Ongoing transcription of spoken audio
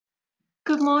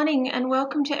Good morning and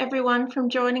welcome to everyone from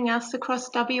joining us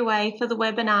across WA for the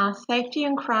webinar Safety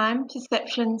and Crime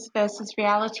Perceptions versus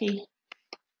Reality.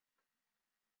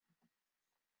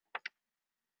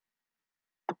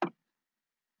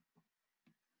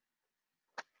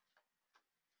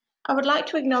 I would like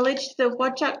to acknowledge the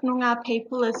Whadjuk Noongar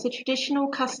people as the traditional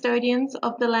custodians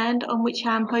of the land on which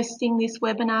I am hosting this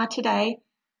webinar today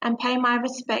and pay my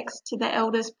respects to the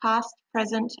elders past,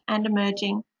 present and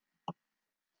emerging.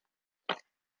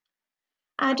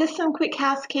 Just some quick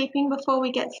housekeeping before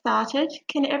we get started.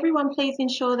 Can everyone please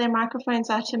ensure their microphones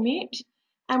are to mute?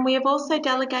 And we have also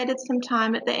delegated some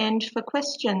time at the end for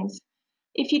questions.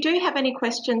 If you do have any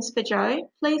questions for Jo,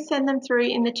 please send them through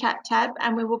in the chat tab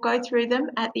and we will go through them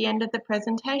at the end of the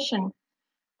presentation.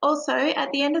 Also,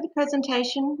 at the end of the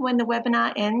presentation, when the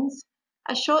webinar ends,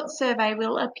 a short survey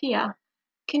will appear.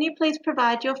 Can you please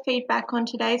provide your feedback on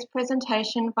today's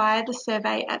presentation via the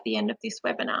survey at the end of this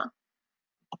webinar?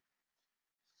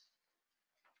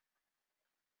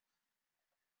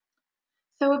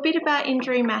 So a bit about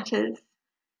Injury Matters.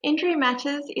 Injury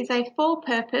Matters is a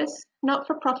for-purpose,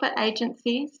 not-for-profit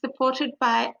agency supported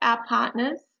by our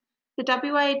partners, the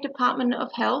WA Department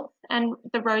of Health and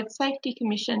the Road Safety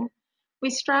Commission. We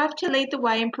strive to lead the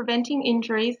way in preventing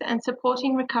injuries and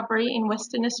supporting recovery in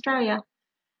Western Australia.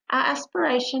 Our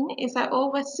aspiration is that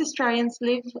all West Australians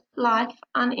live life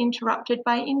uninterrupted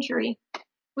by injury.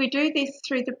 We do this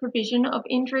through the provision of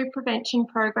injury prevention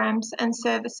programs and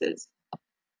services.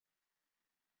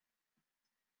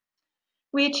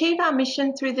 We achieve our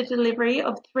mission through the delivery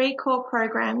of 3 core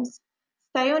programs: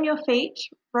 Stay on Your Feet,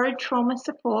 Road Trauma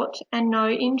Support and No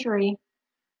Injury.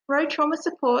 Road Trauma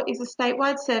Support is a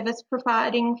statewide service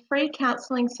providing free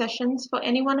counselling sessions for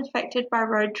anyone affected by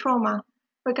road trauma,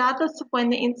 regardless of when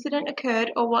the incident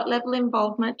occurred or what level of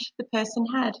involvement the person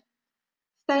had.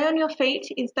 Stay on Your Feet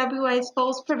is WA's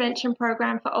falls prevention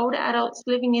program for older adults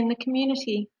living in the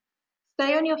community.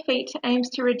 Stay on Your Feet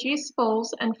aims to reduce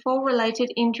falls and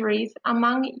fall-related injuries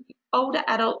among older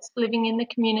adults living in the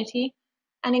community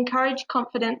and encourage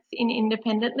confidence in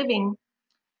independent living.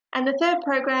 And the third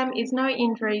program is No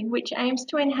Injury, which aims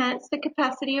to enhance the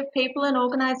capacity of people and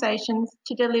organisations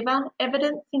to deliver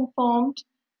evidence-informed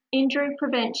injury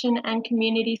prevention and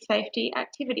community safety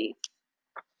activities.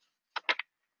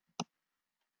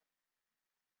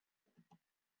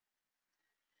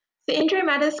 The Injury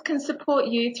Matters can support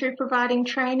you through providing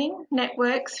training,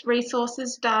 networks,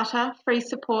 resources, data, free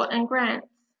support and grants.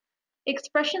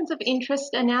 Expressions of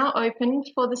interest are now open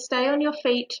for the Stay on Your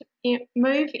Feet,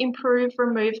 Move, Improve,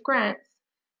 Remove grants.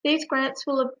 These grants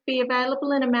will be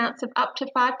available in amounts of up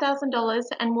to $5,000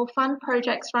 and will fund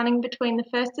projects running between the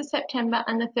 1st of September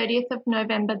and the 30th of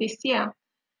November this year.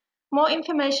 More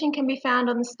information can be found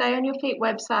on the Stay on Your Feet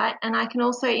website, and I can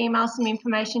also email some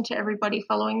information to everybody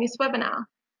following this webinar.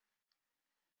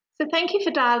 So thank you for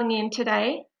dialing in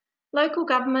today. Local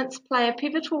governments play a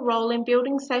pivotal role in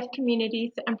building safe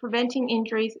communities and preventing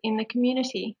injuries in the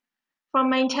community. From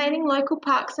maintaining local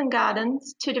parks and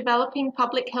gardens to developing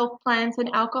public health plans and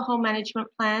alcohol management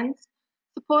plans,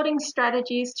 supporting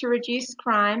strategies to reduce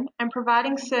crime and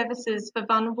providing services for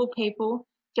vulnerable people,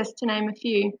 just to name a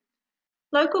few.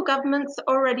 Local governments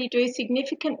already do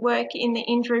significant work in the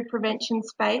injury prevention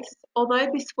space, although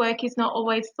this work is not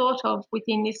always thought of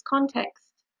within this context.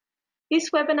 This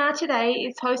webinar today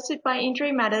is hosted by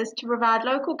Injury Matters to provide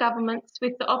local governments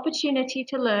with the opportunity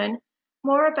to learn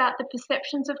more about the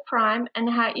perceptions of crime and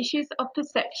how issues of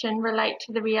perception relate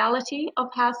to the reality of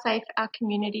how safe our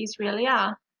communities really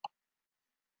are.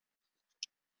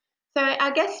 So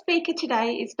our guest speaker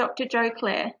today is Dr.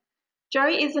 Clare. Jo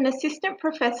is an assistant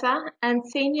professor and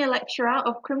senior lecturer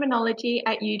of criminology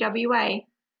at UWA.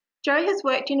 Jo has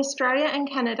worked in Australia and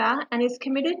Canada and is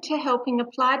committed to helping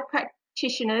applied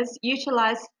practitioners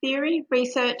utilise theory,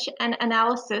 research and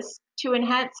analysis to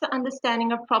enhance the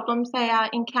understanding of problems they are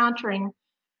encountering,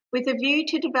 with a view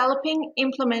to developing,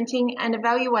 implementing and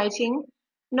evaluating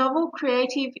novel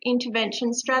creative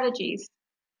intervention strategies.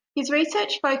 His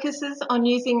research focuses on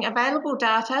using available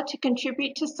data to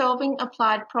contribute to solving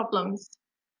applied problems.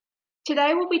 Today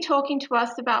Jo will be talking to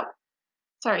us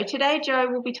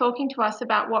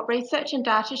about what research and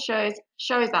data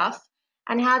shows us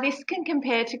and how this can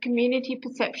compare to community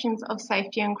perceptions of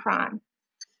safety and crime.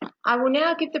 I will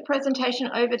now give the presentation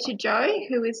over to Jo,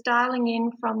 who is dialing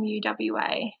in from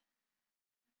UWA.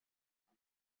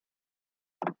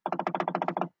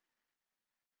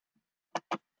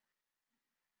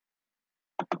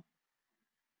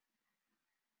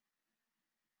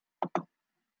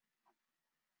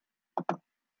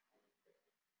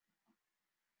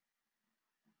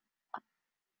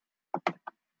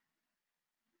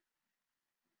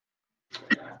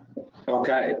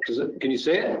 Okay, can you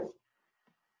see it?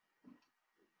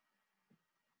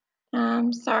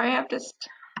 Sorry, I've just...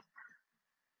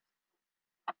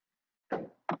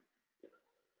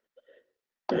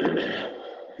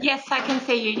 Yes, I can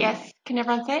see you, yes. Can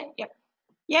everyone see it? Yep.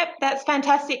 Yep, that's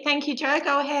fantastic. Thank you, Joe.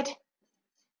 Go ahead.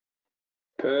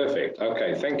 Perfect.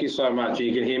 Okay, thank you so much.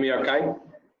 You can hear me okay?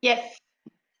 Yes.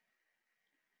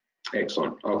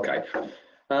 Excellent. Okay.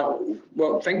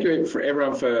 Well, thank you for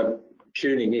everyone for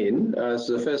tuning in. It's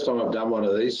the first time I've done one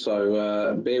of these,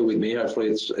 so bear with me. Hopefully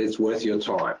it's worth your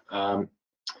time.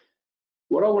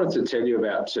 What I wanted to tell you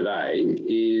about today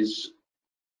is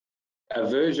a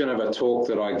version of a talk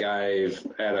that I gave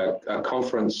at a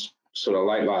conference sort of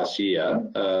late last year,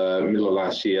 middle of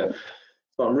last year.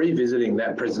 So I'm revisiting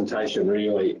that presentation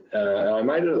really. I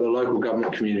made it at the Local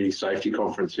Government Community Safety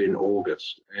Conference in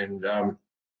August. And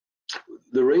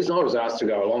the reason I was asked to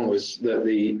go along was that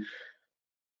the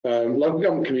local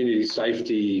government community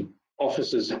safety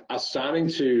officers are starting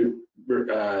to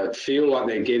feel like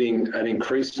they're getting an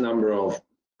increased number of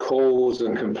calls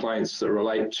and complaints that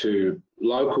relate to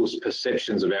locals'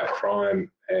 perceptions about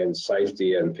crime and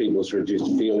safety and people's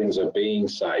reduced feelings of being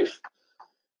safe.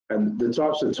 And the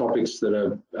types of topics that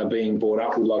are being brought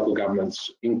up with local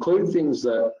governments include things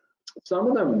that some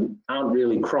of them aren't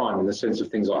really crime in the sense of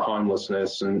things like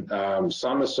homelessness, and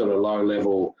some are sort of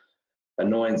low-level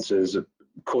annoyances that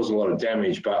cause a lot of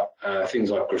damage, but things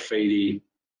like graffiti,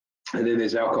 and then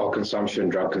there's alcohol consumption,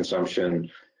 drug consumption.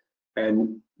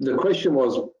 And the question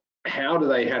was, how do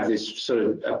they have this sort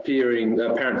of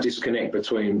apparent disconnect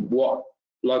between what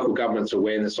local government's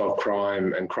awareness of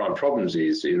crime and crime problems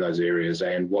is in those areas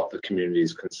and what the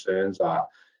community's concerns are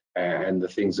and the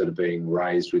things that are being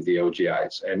raised with the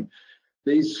LGAs. And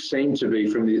these seem to be,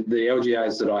 from the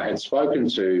LGAs that I had spoken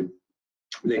to,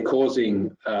 they're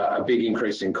causing a big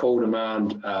increase in call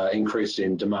demand, increase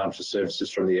in demand for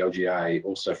services from the LGA,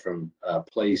 also from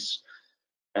police.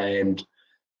 And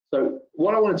so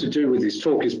what I wanted to do with this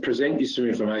talk is present you some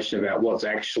information about what's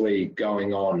actually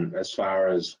going on as far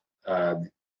as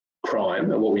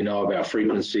crime and what we know about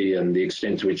frequency and the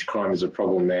extent to which crime is a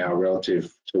problem now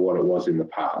relative to what it was in the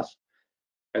past.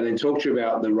 And then talk to you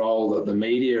about the role that the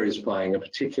media is playing, and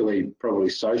particularly probably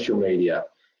social media,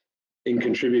 in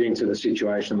contributing to the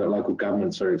situation that local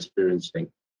governments are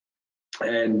experiencing.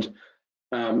 And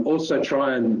also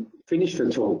try and finish the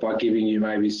talk by giving you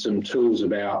maybe some tools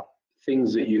about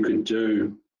things that you could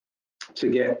do to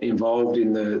get involved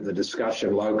in the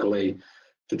discussion locally,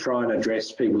 to try and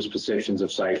address people's perceptions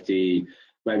of safety,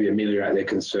 maybe ameliorate their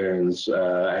concerns,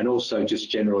 and also just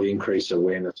generally increase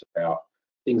awareness about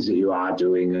things that you are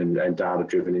doing and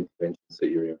data-driven interventions that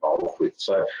you're involved with.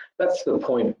 So that's the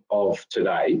point of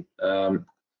today.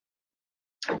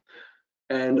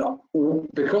 And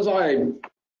because I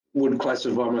would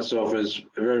classify myself as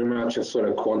very much a sort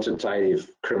of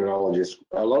quantitative criminologist,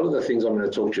 a lot of the things I'm going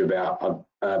to talk to you about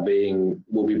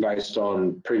will be based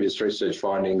on previous research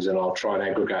findings, and I'll try and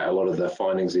aggregate a lot of the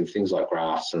findings in things like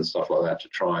graphs and stuff like that to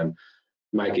try and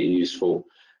make it useful.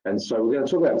 And so we're going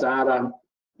to talk about data.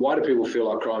 Why do people feel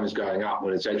like crime is going up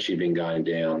when it's actually been going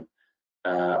down?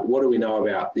 What do we know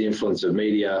about the influence of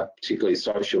media, particularly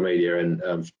social media,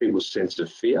 and people's sense of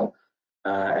fear?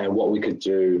 And what we could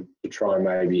do to try and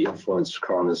maybe influence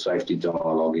crime and safety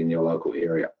dialogue in your local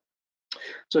area.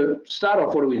 So start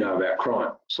off, what do we know about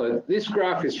crime? So this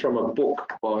graph is from a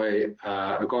book by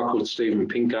a guy called Steven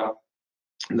Pinker.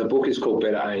 And the book is called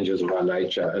Better Angels of Our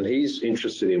Nature. And he's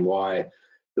interested in why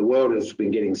the world has been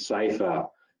getting safer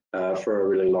for a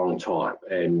really long time.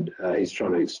 And he's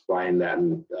trying to explain that.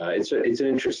 And it's an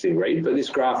interesting read, but this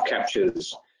graph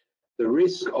captures the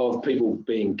risk of people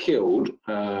being killed,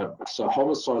 so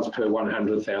homicides per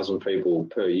 100,000 people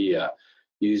per year,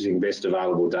 using best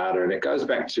available data, and it goes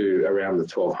back to around the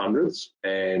 1200s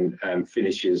and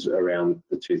finishes around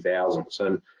the 2000s.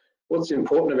 And what's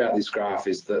important about this graph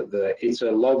is that it's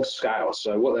a log scale.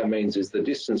 So what that means is the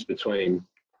distance between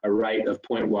a rate of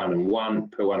 0.1 and 1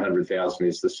 per 100,000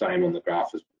 is the same on the graph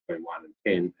as between 1 and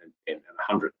 10 and 10 and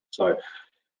 100. So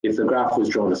if the graph was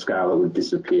drawn to scale, it would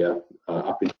disappear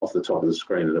off the top of the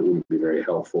screen, and it wouldn't be very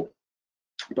helpful.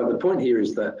 But the point here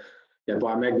is that, you know,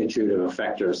 by a magnitude of a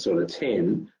factor of sort of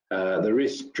 10, the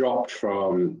risk dropped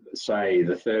from, say,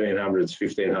 the 1300s,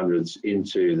 1500s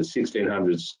into the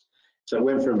 1600s. So it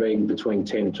went from being between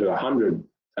 10 to 100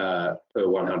 per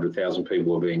 100,000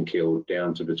 people were being killed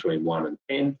down to between 1 and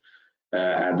 10.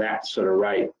 And that sort of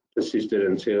rate persisted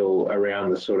until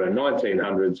around the sort of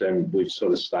 1900s, and we've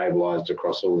sort of stabilised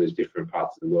across all these different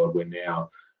parts of the world, where now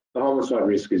the homicide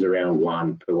risk is around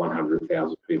 1 per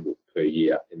 100,000 people per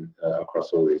year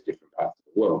across all these different parts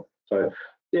of the world. So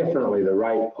definitely the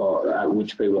rate at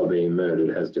which people are being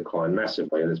murdered has declined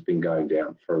massively, and it's been going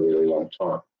down for a really long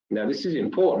time. Now, this is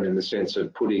important in the sense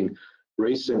of putting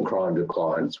recent crime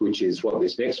declines, which is what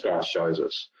this next graph shows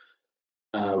us.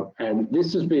 And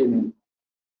this has been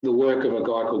the work of a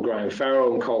guy called Graham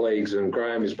Farrell and colleagues, and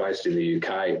Graham is based in the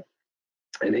UK.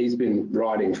 And he's been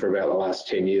writing for about the last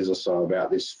 10 years or so about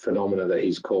this phenomena that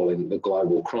he's calling the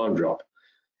global crime drop.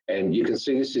 And you can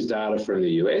see this is data from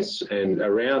the US, and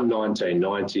around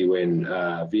 1990,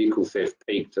 when vehicle theft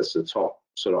peaked as the top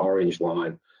sort of orange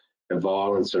line, and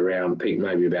violence around peaked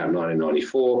maybe about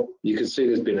 1994, you can see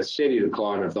there's been a steady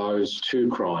decline of those two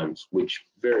crimes, which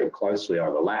very closely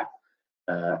overlap,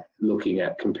 looking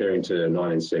at comparing to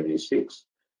 1976.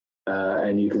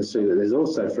 And you can see that there's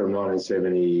also from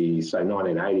 1970, say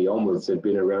 1980 onwards, there's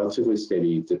been a relatively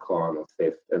steady decline of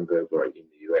theft and burglary in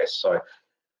the US. So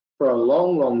for a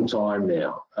long, long time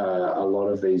now, a lot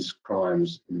of these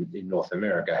crimes in North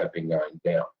America have been going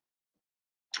down.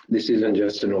 This isn't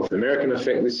just a North American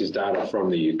effect, this is data from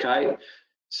the UK.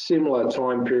 Similar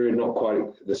time period, not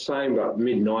quite the same, but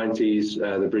mid-90s,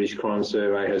 the British Crime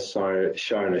Survey has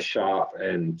shown a sharp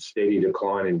and steady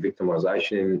decline in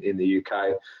victimisation in the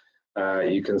UK.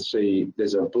 You can see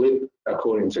there's a blip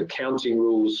according to counting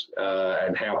rules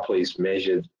and how police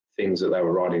measured things that they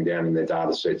were writing down in their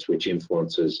data sets, which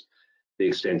influences the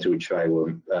extent to which they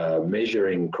were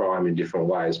measuring crime in different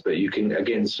ways. But you can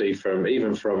again see from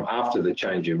even from after the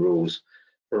change in rules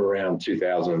from around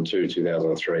 2002,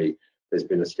 2003, there's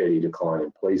been a steady decline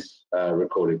in police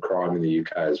recorded crime in the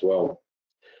UK as well.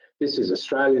 This is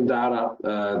Australian data.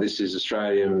 This is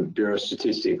Australian Bureau of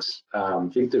Statistics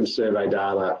victim survey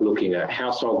data looking at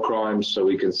household crimes. So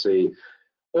we can see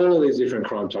all of these different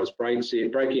crime types: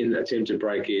 break-in, attempted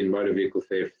break-in, motor vehicle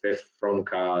theft, theft from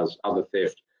cars, other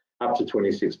theft. Up to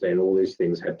 2016, all these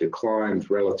things have declined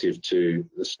relative to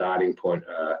the starting point,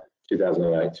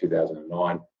 2008,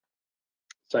 2009.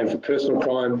 Same for personal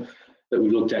crime that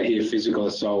we looked at here: physical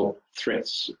assault,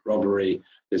 threats, robbery.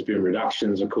 There's been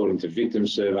reductions according to victim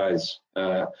surveys.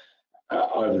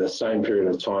 Over the same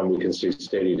period of time, we can see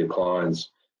steady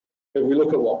declines. If we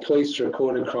look at what police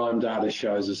recorded crime data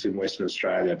shows us in Western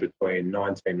Australia between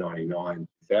 1999,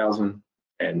 2000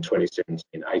 and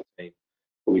 2017-18,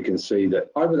 we can see that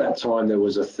over that time there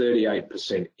was a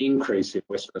 38% increase in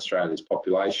Western Australia's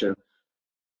population.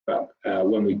 But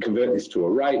when we convert this to a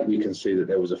rate, we can see that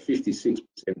there was a 56%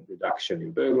 reduction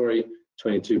in burglary,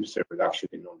 22% reduction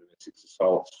in non-domestic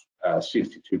assaults,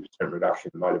 62%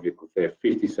 reduction in motor vehicle theft,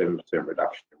 57%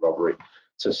 reduction in robbery.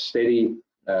 So steady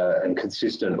and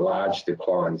consistent large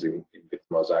declines in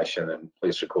victimisation and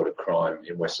police recorded crime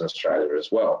in Western Australia as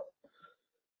well.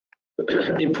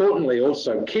 Importantly,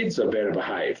 also, kids are better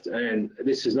behaved, and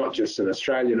this is not just an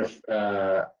Australian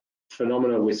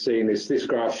phenomenon. We're seeing this. This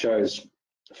graph shows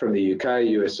from the UK,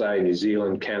 USA, New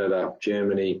Zealand, Canada,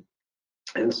 Germany,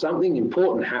 and something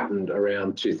important happened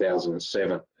around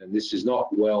 2007. And this is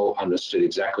not well understood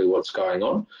exactly what's going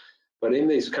on, but in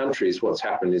these countries, what's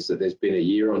happened is that there's been a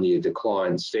year-on-year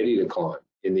decline, steady decline,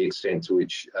 in the extent to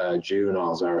which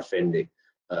juveniles are offending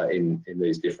in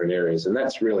these different areas, and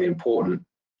that's really important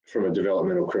from a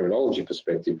developmental criminology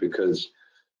perspective, because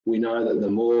we know that the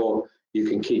more you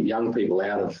can keep young people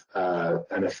out of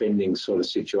an offending sort of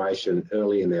situation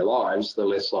early in their lives, the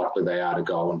less likely they are to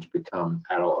go on to become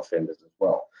adult offenders as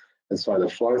well. And so the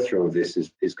flow through of this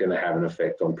is going to have an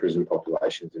effect on prison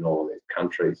populations in all of these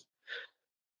countries.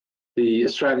 The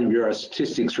Australian Bureau of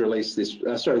Statistics released this,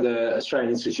 the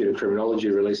Australian Institute of Criminology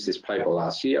released this paper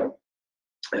last year,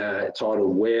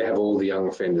 titled "Where Have All the Young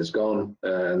Offenders Gone?"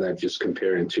 And they're just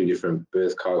comparing two different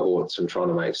birth cohorts and trying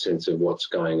to make sense of what's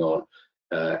going on.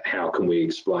 How can we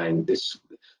explain this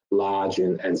large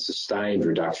and sustained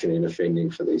reduction in offending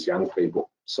for these young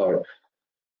people? So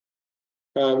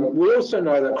we also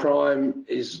know that crime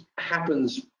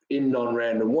happens in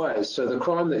non-random ways. So the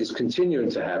crime that is continuing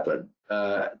to happen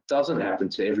doesn't happen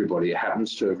to everybody. It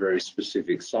happens to a very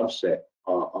specific subset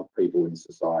of people in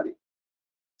society.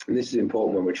 And this is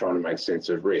important when we're trying to make sense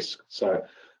of risk. So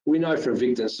we know from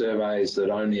victim surveys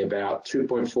that only about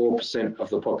 2.4%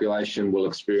 of the population will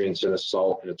experience an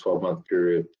assault in a 12-month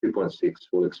period. 2.6%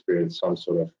 will experience some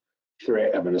sort of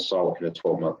threat of an assault in a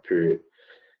 12-month period.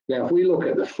 Now, if we look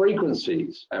at the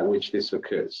frequencies at which this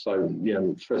occurs, so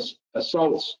for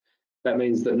assaults, that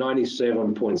means that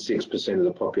 97.6% of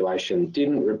the population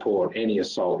didn't report any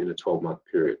assault in a 12-month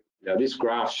period. Now, this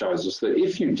graph shows us that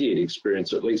if you did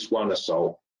experience at least one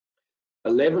assault,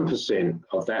 11%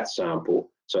 of that sample,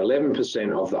 so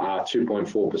 11% of the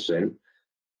 2.4%,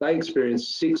 they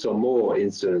experienced 6 or more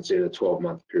incidents in a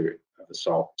 12-month period of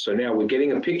assault. So now we're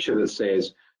getting a picture that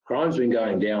says Crime's been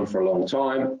going down for a long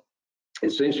time.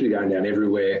 It seems to be going down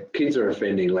everywhere. Kids are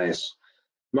offending less.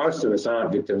 Most of us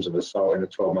aren't victims of assault in a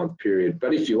 12-month period,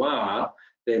 but if you are,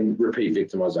 then repeat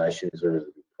victimisation is a really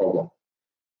big problem.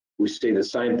 We see the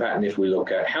same pattern if we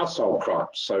look at household crimes.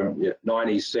 So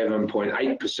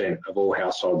 97.8% of all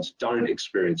households don't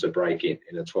experience a break-in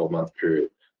a 12-month period.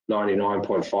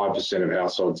 99.5% of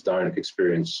households don't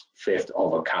experience theft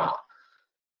of a car.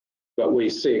 But we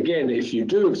see again, if you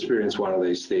do experience one of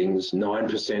these things,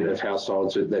 9% of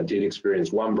households that did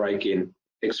experience one break-in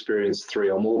experience 3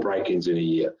 or more break-ins in a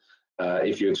year.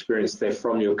 If you experience theft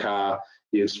from your car,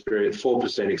 you experience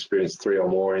 4% experience 3 or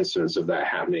more incidents of that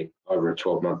happening over a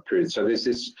 12-month period. So there's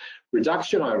this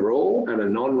reduction overall and a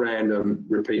non-random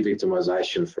repeat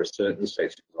victimisation for certain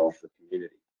sections of the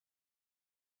community.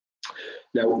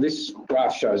 Now, this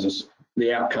graph shows us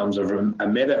the outcomes of a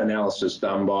meta-analysis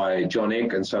done by John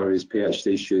Eck and some of his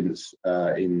PhD students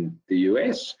in the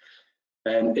US.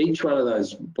 And each one of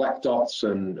those black dots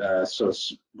and sort of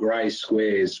grey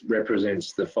squares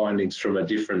represents the findings from a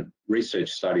different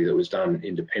research study that was done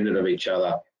independent of each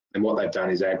other. And what they've done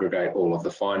is aggregate all of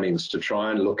the findings to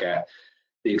try and look at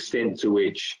the extent to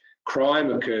which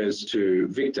crime occurs to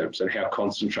victims and how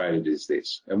concentrated is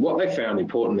this. And what they found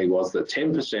importantly was that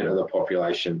 10% of the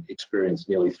population experienced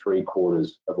nearly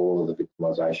 3/4 of all of the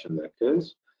victimisation that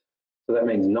occurs. So that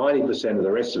means 90% of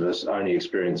the rest of us only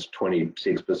experience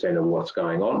 26% of what's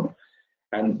going on.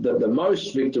 And the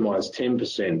most victimised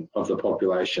 10% of the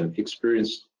population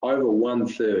experienced over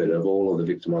 1/3 of all of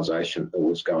the victimisation that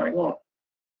was going on.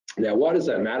 Now, why does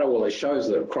that matter? Well, it shows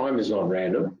that crime is not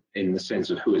random in the sense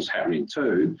of who it's happening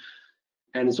to.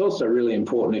 And it's also really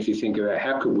important if you think about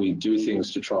how could we do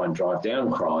things to try and drive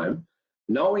down crime.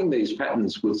 Knowing these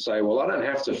patterns would say, well, I don't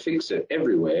have to fix it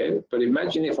everywhere, but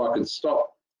imagine if I could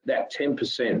stop that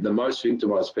 10%, the most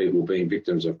victimised people being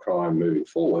victims of crime moving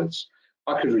forwards,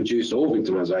 I could reduce all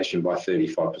victimisation by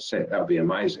 35%. That would be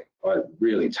amazing. By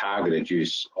really targeted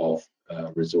use of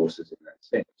resources in that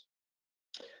sense.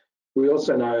 We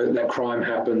also know that crime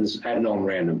happens at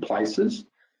non-random places.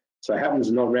 So it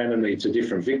happens non-randomly to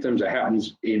different victims. It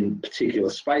happens in particular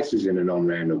spaces in a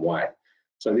non-random way.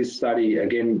 So this study,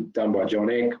 again, done by John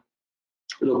Eck,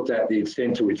 looked at the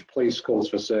extent to which police calls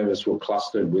for service were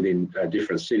clustered within a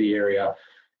different city area.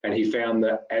 And he found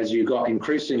that as you got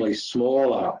increasingly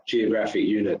smaller geographic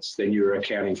units, then you were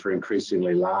accounting for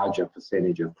increasingly larger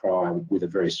percentage of crime with a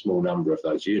very small number of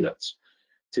those units.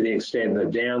 To the extent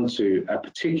that down to a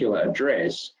particular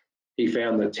address, he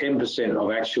found that 10%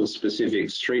 of actual specific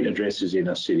street addresses in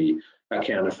a city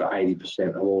accounted for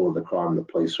 80% of all of the crime the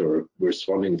police were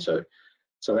responding to.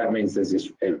 So that means there's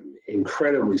this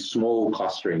incredibly small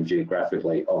clustering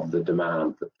geographically of the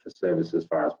demand for service as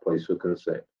far as police were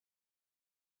concerned.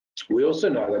 We also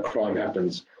know that crime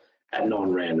happens at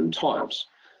non-random times.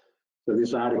 So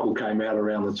this article came out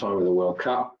around the time of the World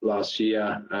Cup last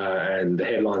year, and the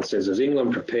headline says, as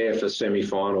England prepare for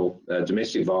semi-final,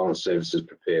 domestic violence services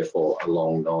prepare for a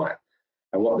long night.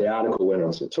 And what the article went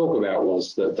on to talk about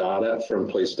was that data from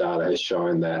police data has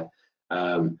shown that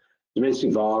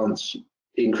domestic violence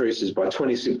increases by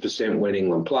 26% when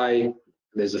England play,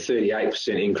 there's a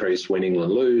 38% increase when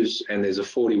England lose, and there's a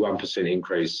 41%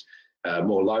 increase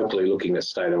more locally looking at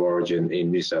state of origin in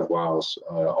New South Wales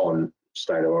on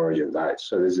state of origin dates.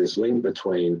 So there's this link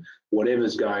between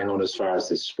whatever's going on as far as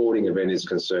this sporting event is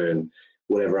concerned,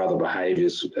 whatever other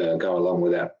behaviours go along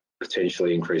with that,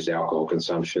 potentially increased alcohol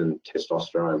consumption,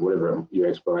 testosterone, whatever your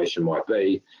exploration might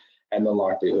be, and the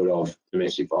likelihood of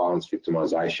domestic violence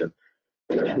victimisation.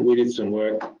 We did some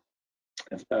work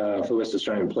for West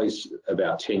Australian Police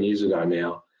about 10 years ago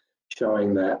now,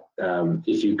 showing that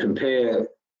if you compare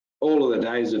all of the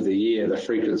days of the year, the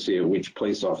frequency at which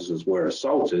police officers were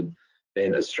assaulted,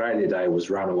 then Australia Day was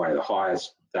runaway the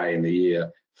highest day in the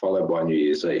year, followed by New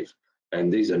Year's Eve.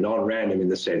 And these are non-random in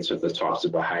the sense of the types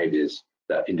of behaviours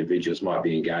that individuals might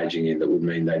be engaging in that would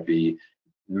mean they'd be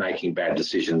making bad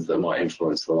decisions that might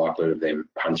influence the likelihood of them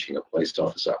punching a police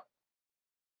officer.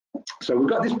 So we've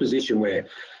got this position where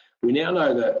we now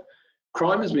know that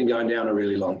crime has been going down a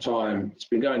really long time. It's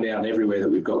been going down everywhere that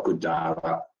we've got good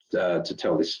data to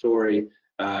tell this story.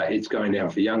 It's going down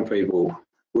for young people.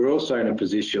 We're also in a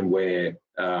position where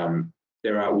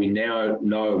we now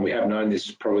know, and we have known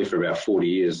this probably for about 40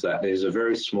 years, that there's a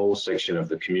very small section of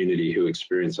the community who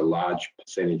experience a large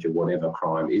percentage of whatever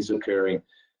crime is occurring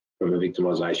from a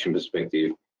victimisation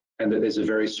perspective, and that there's a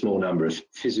very small number of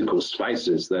physical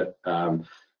spaces that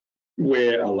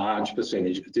where a large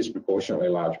percentage, a disproportionately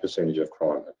large percentage of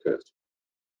crime occurs.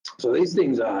 So these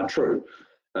things are true.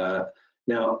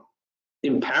 Now,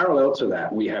 in parallel to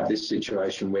that, we have this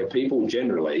situation where people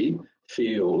generally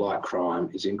feel like crime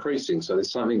is increasing. So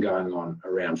there's something going on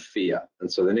around fear.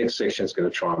 And so the next section is going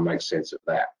to try and make sense of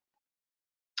that.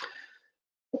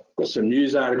 Got some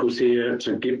news articles here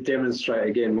to demonstrate,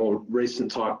 again, more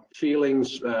recent type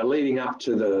feelings leading up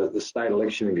to the state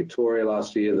election in Victoria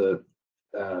last year.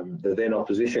 The then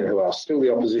opposition, who are still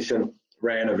the opposition,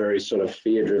 ran a very sort of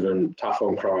fear-driven, tough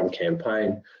on crime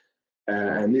campaign.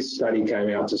 And this study came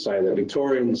out to say that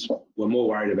Victorians were more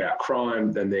worried about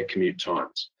crime than their commute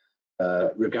times.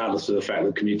 Regardless of the fact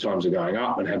that commute times are going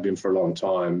up and have been for a long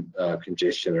time,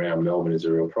 congestion around Melbourne is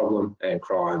a real problem, and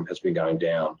crime has been going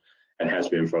down and has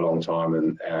been for a long time.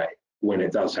 And when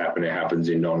it does happen, it happens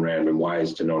in non-random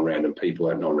ways to non-random people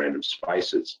at non-random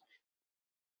spaces.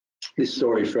 This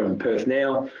story from Perth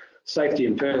Now: safety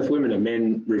in Perth, women and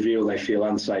men reveal they feel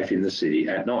unsafe in the city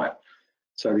at night.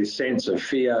 So this sense of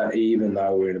fear, even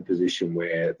though we're in a position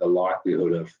where the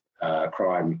likelihood of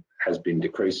crime has been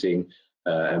decreasing,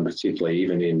 and particularly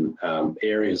even in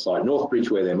areas like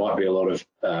Northbridge, where there might be a lot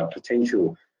of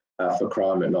potential for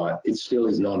crime at night, it still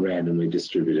is non-randomly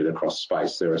distributed across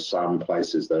space. There are some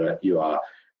places that you are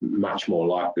much more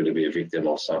likely to be a victim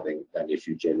of something than if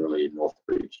you're generally in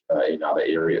Northbridge in other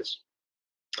areas.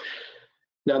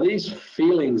 Now, these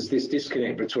feelings, this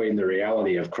disconnect between the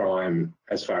reality of crime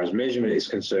as far as measurement is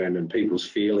concerned and people's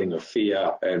feeling of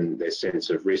fear and their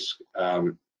sense of risk,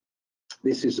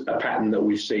 this is a pattern that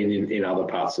we've seen in other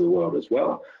parts of the world as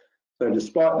well. So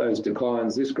despite those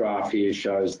declines, this graph here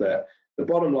shows that the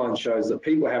bottom line shows that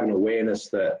people have an awareness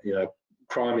that, you know,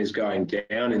 crime is going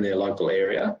down in their local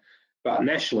area, but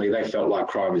nationally they felt like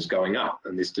crime is going up,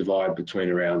 and this divide between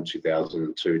around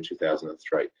 2002,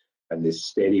 2003. And this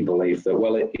steady belief that,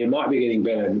 well, it might be getting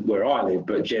better where I live,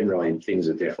 but generally things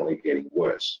are definitely getting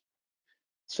worse.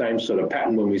 Same sort of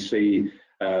pattern when we see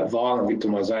violent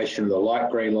victimisation, the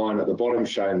light green line at the bottom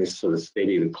showing this sort of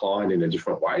steady decline in a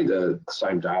different way, the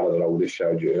same data that I would have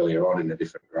showed you earlier on in a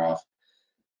different graph.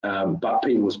 But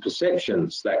people's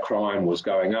perceptions that crime was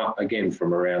going up, again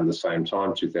from around the same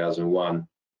time, 2001,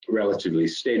 relatively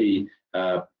steady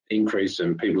increase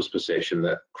in people's perception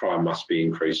that crime must be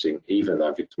increasing, even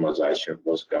though victimisation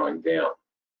was going down.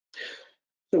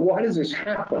 So why does this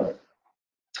happen?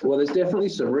 Well, there's definitely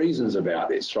some reasons about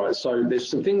this, right? So there's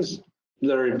some things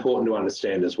that are important to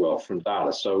understand as well from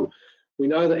data. So we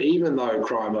know that even though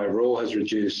crime overall has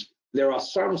reduced, there are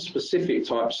some specific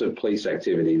types of police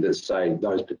activity that say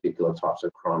those particular types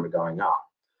of crime are going up.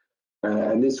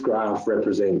 And this graph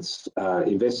represents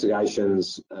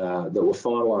investigations that were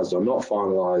finalised or not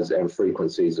finalised and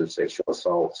frequencies of sexual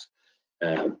assaults.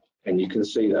 And you can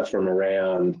see that from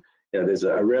around, you know, there's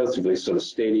a relatively sort of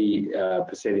steady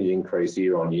percentage increase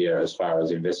year on year as far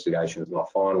as investigations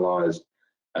not finalised.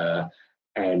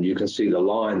 And you can see the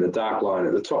line, the dark line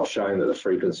at the top, showing that the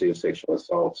frequency of sexual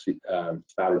assaults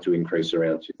started to increase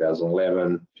around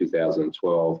 2011,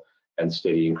 2012, and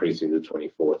steady increase into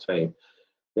 2014.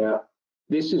 Now,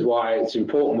 this is why it's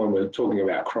important when we're talking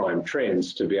about crime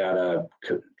trends to be able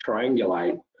to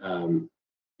triangulate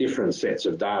different sets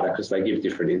of data, because they give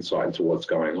different insight into what's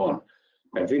going on.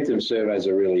 And victim surveys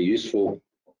are really useful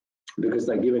because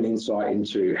they give an insight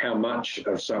into how much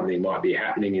of something might be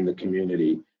happening in the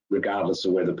community, regardless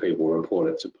of whether people report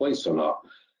it to police or not.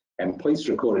 And police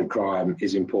recorded crime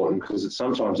is important because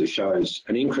sometimes it shows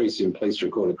an increase in police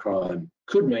recorded crime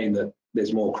could mean that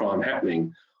there's more crime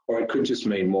happening, or it could just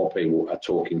mean more people are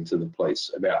talking to the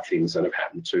police about things that have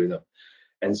happened to them.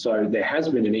 And so there has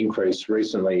been an increase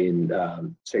recently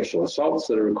in sexual assaults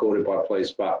that are recorded by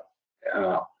police, but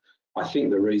I think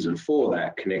the reason for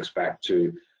that connects back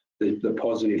to the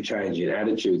positive change in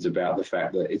attitudes about the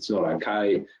fact that it's not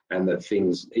okay, and that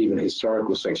things, even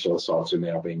historical sexual assaults, are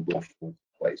now being brought forward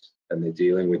to police, and they're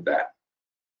dealing with that.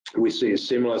 We see a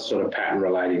similar sort of pattern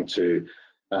relating to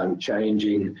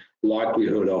changing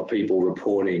likelihood of people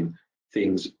reporting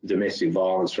things, domestic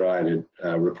violence related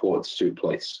reports to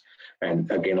police. And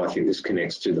again, I think this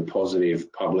connects to the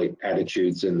positive public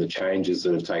attitudes and the changes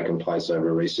that have taken place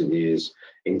over recent years,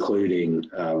 including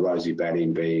Rosie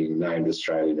Batting being named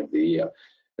Australian of the Year.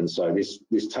 And so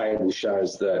this table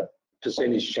shows that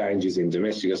percentage changes in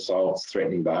domestic assaults,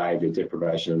 threatening behaviour,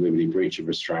 deprivation of liberty, breach of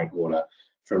restraint order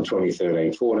from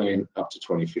 2013-14 up to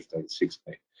 2015-16.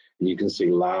 And you can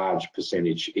see large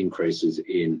percentage increases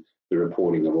in the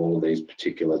reporting of all of these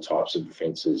particular types of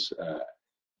offences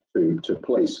to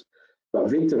police. But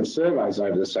victim surveys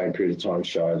over the same period of time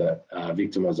show that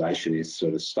victimisation is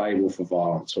sort of stable for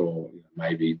violence, or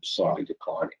maybe slightly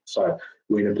declining. So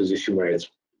we're in a position where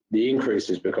the increase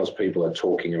is because people are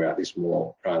talking about this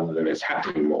more rather than it's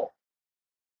happening more.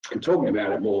 And talking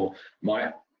about it more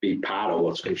might be part of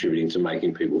what's contributing to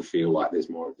making people feel like there's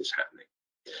more of this happening.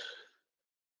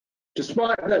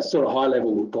 Despite that sort of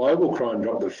high-level global crime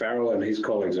drop that Farrell and his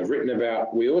colleagues have written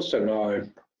about, we also know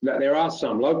that there are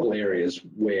some local areas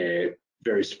where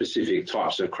very specific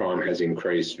types of crime has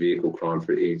increased, vehicle crime,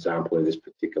 for example, in this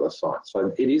particular site.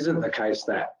 So it isn't the case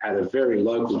that at a very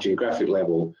local geographic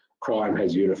level, crime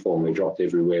has uniformly dropped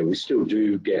everywhere. We still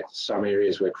do get some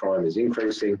areas where crime is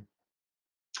increasing.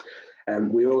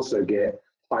 And we also get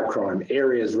high crime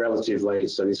areas relatively.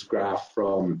 So this graph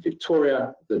from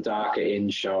Victoria, the darker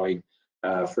end showing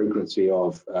frequency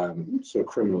of sort of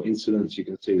criminal incidents. You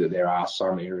can see that there are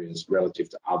some areas relative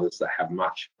to others that have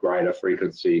much greater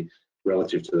frequency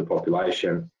relative to the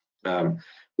population.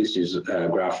 This is a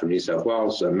graph from New South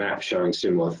Wales, a map showing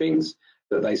similar things,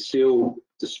 that they still,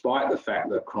 despite the fact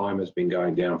that crime has been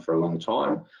going down for a long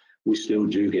time, we still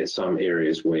do get some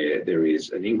areas where there is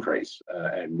an increase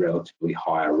and relatively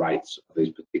higher rates of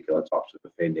these particular types of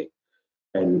offending.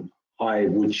 And I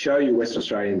would show you West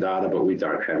Australian data, but we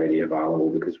don't have any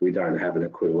available because we don't have an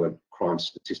equivalent crime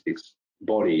statistics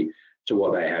body to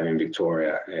what they have in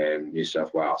Victoria and New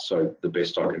South Wales. So the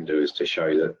best I can do is to show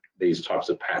you that these types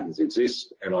of patterns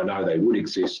exist, and I know they would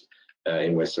exist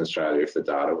in Western Australia if the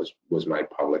data was made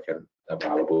public and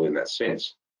available in that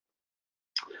sense.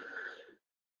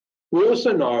 We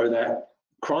also know that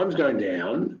crime's going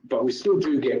down, but we still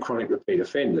do get chronic repeat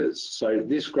offenders. So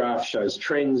this graph shows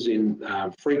trends in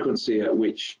frequency at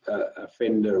which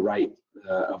offender rate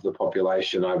of the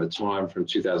population over time from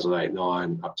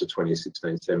 2008-9 up to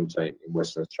 2016-17 in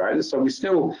Western Australia. So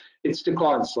it's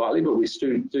declined slightly, but we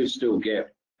do still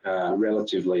get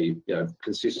relatively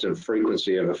consistent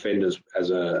frequency of offenders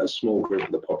as a small group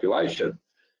of the population.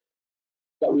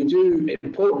 But we do,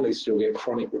 importantly, still get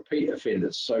chronic repeat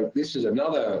offenders. So this is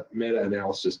another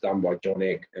meta-analysis done by John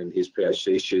Eck and his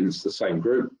PhD students, the same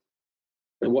group.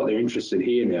 And what they're interested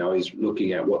here now is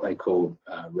looking at what they call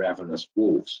ravenous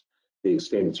wolves, the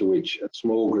extent to which a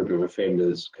small group of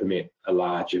offenders commit a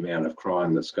large amount of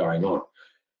crime that's going on.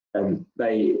 And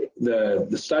the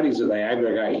studies that they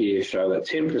aggregate here show that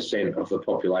 10% of the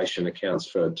population accounts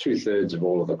for 2/3 of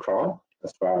all of the crime,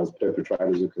 as far as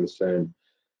perpetrators are concerned.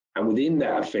 And within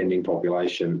that offending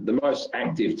population, the most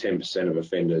active 10% of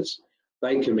offenders,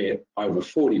 they commit over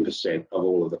 40% of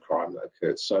all of the crime that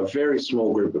occurs. So a very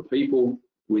small group of people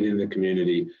within the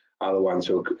community are the ones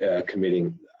who are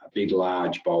committing a big,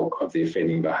 large bulk of the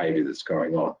offending behaviour that's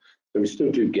going on. So we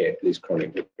still do get these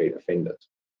chronic repeat offenders.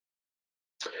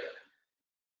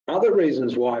 Other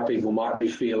reasons why people might be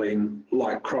feeling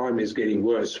like crime is getting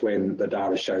worse when the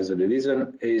data shows that it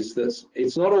isn't is that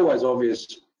it's not always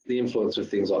obvious the influence of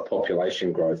things like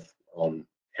population growth on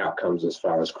outcomes as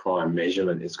far as crime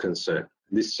measurement is concerned.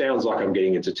 This sounds like I'm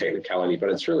getting into technicality, but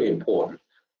it's really important,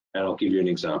 and I'll give you an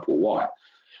example why.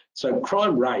 So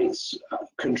crime rates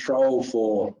control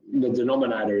for the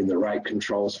denominator in the rate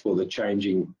controls for the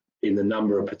changing in the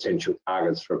number of potential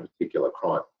targets for a particular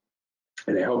crime.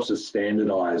 And it helps us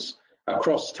standardise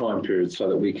across time periods so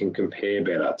that we can compare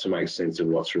better to make sense of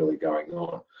what's really going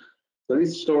on. So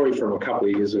this story from a couple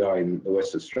of years ago in the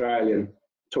West Australian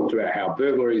talked about how home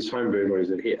burglaries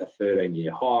had hit a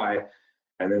 13-year high,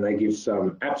 and then they give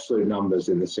some absolute numbers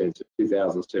in the sense of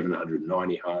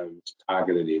 2,790 homes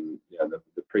targeted in the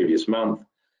previous month,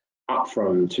 up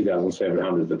from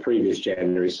 2,700 the previous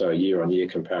January, so a year-on-year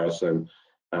comparison.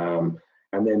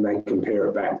 And then they compare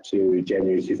it back to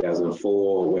January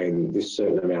 2004 when this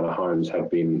certain amount of homes had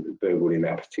been burgled in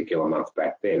that particular month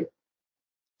back then.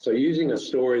 So using a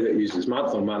story that uses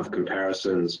month-on-month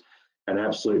comparisons and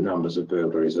absolute numbers of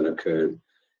burglaries that occurred,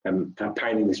 and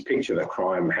painting this picture that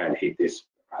crime had hit this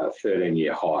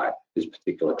 13-year high, this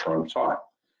particular crime type.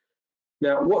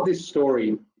 Now, what this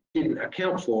story didn't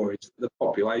account for is the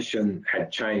population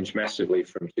had changed massively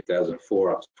from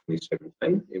 2004 up to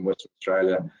 2017 in Western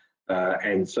Australia.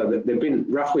 And so there'd been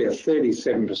roughly a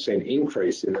 37%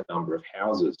 increase in the number of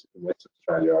houses in Western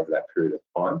Australia over that period of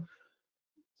time.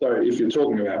 So if you're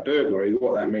talking about burglary,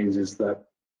 what that means is that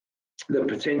the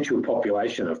potential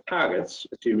population of targets,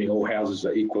 assuming all houses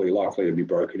are equally likely to be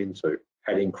broken into,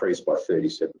 had increased by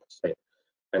 37%.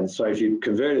 And so if you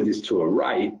converted this to a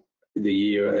rate,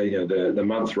 the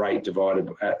month rate divided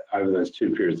over those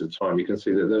two periods of time, you can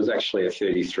see that there was actually a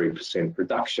 33%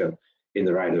 reduction in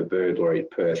the rate of burglary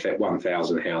per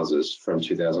 1,000 houses from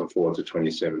 2004 to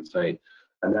 2017.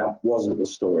 And that wasn't the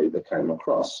story that came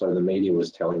across. So the media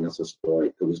was telling us a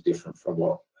story that was different from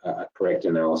what a correct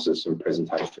analysis and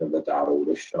presentation of the data would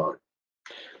have shown.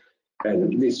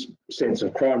 And this sense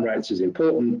of crime rates is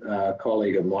important. A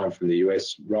colleague of mine from the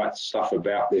US writes stuff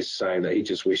about this, saying that he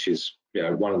just wishes,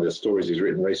 one of the stories he's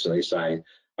written recently saying,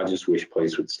 I just wish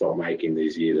police would stop making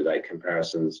these year-to-date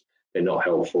comparisons they're not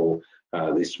helpful.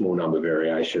 This small number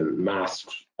variation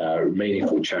masks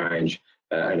meaningful change,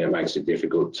 and it makes it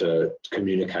difficult to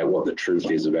communicate what the truth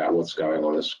is about what's going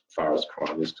on as far as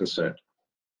crime is concerned.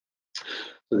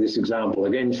 So this example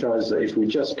again shows that if we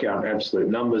just count absolute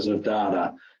numbers of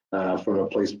data from a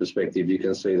police perspective, you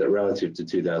can see that relative to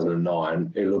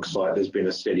 2009, it looks like there's been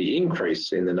a steady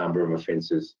increase in the number of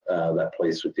offences that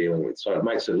police were dealing with. So it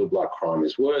makes it look like crime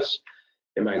is worse.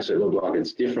 It makes it look like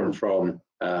it's different from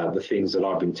the things that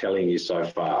I've been telling you so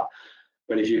far.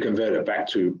 But if you convert it back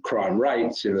to crime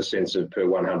rates in the sense of per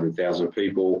 100,000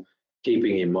 people,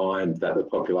 keeping in mind that the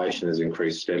population has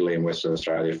increased steadily in Western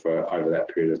Australia for over that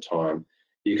period of time,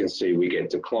 you can see we get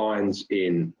declines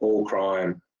in all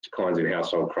crime, declines in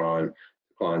household crime,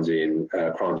 declines in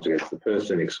crimes against the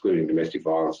person, excluding domestic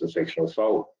violence and sexual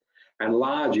assault, and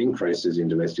large increases in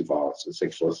domestic violence and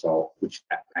sexual assault, which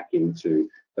tap back into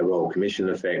the Royal Commission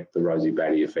effect, the Rosie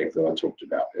Batty effect that I talked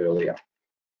about earlier.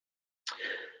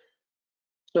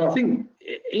 So I think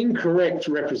incorrect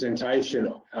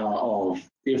representation of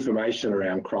information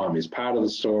around crime is part of the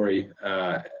story.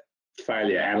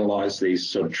 Failure to analyse these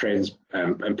sort of trends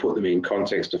and put them in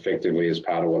context effectively is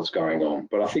part of what's going on.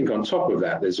 But I think on top of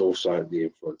that, there's also the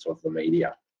influence of the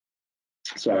media.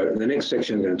 So in the next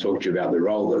section, I'm going to talk to you about the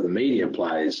role that the media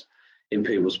plays in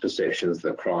people's perceptions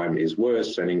that crime is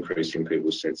worse and increasing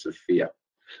people's sense of fear.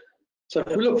 So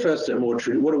if we look first at what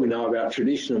do we know about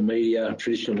traditional media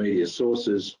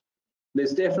sources,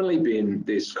 there's definitely been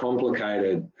this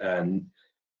complicated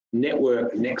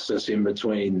network nexus in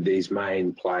between these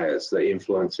main players that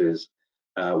influences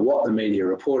what the media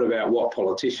report about, what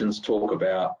politicians talk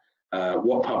about,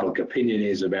 what public opinion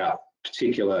is about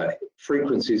particular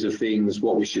frequencies of things,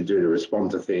 what we should do to respond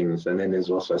to things. And then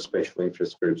there's also special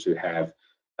interest groups who have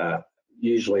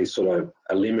usually sort of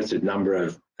a limited number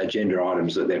of agenda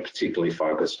items that they're particularly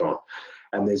focused on.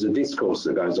 And there's a discourse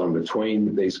that goes on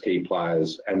between these key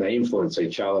players and they influence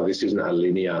each other. This isn't a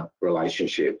linear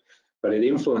relationship, but it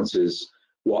influences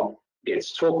what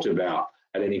gets talked about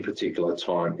at any particular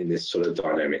time in this sort of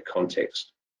dynamic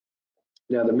context.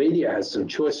 Now, the media has some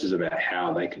choices about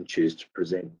how they can choose to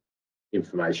present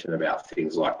information about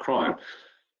things like crime.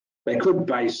 They could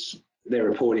base their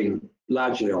reporting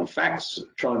largely on facts,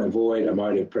 try and avoid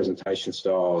emotive presentation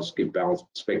styles, give balanced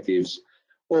perspectives,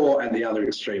 or at the other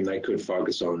extreme, they could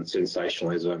focus on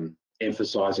sensationalism,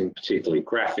 emphasising particularly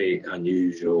graphic,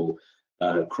 unusual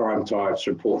crime types,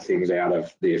 report things out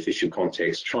of the official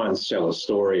context, try and sell a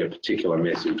story, a particular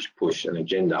message, push an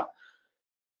agenda.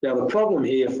 Now, the problem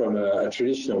here from a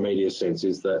traditional media sense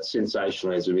is that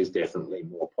sensationalism is definitely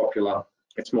more popular,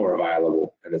 it's more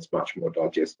available, and it's much more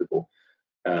digestible.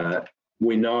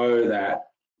 We know that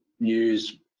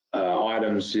news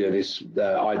items,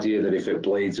 the idea that if it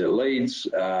bleeds, it leads.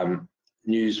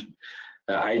 News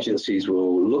agencies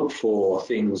will look for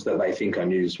things that they think are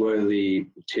newsworthy,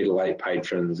 titillate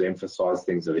patrons, emphasise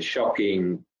things that are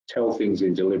shocking, tell things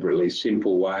in deliberately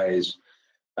simple ways,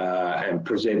 and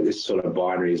present this sort of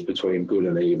binaries between good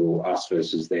and evil, us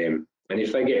versus them. And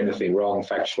if they get anything wrong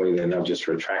factually, then they'll just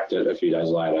retract it a few days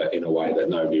later in a way that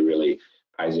nobody really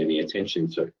pays any attention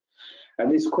to.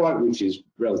 And this quote, which is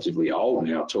relatively old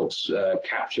now,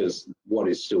 captures what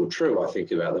is still true, I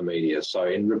think, about the media. So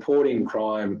in reporting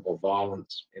crime or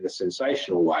violence in a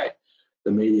sensational way,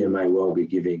 the media may well be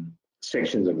giving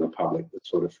sections of the public the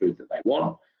sort of food that they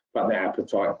want, but their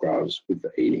appetite grows with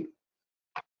the eating.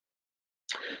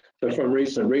 So from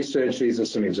recent research, these are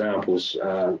some examples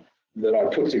that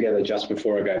I put together just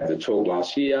before I gave the talk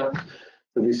last year.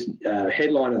 So this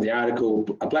headline of the article,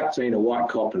 a black teen, a white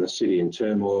cop and a city in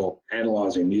turmoil,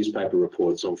 analysing newspaper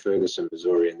reports on Ferguson,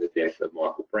 Missouri and the death of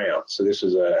Michael Brown. So this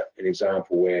is an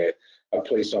example where a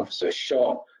police officer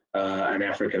shot an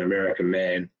African-American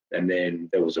man, and then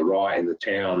there was a riot in the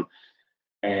town,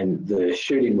 and the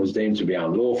shooting was deemed to be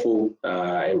unlawful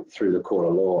through the court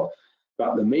of law.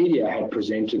 But the media had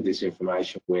presented this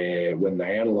information where, when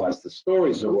they analysed the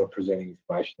stories that were presenting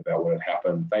information about what had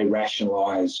happened, they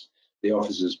rationalised the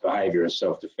officer's behaviour as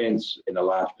self-defence in a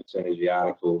large percentage of the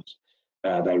articles.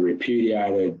 They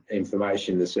repudiated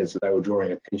information in the sense that they were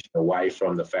drawing attention away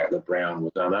from the fact that Brown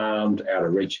was unarmed, out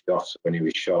of reach of the officer when he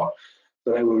was shot.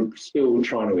 So they were still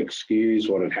trying to excuse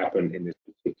what had happened in this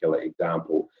particular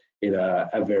example in a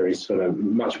very sort of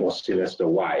much more sinister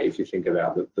way, if you think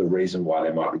about the reason why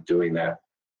they might be doing that.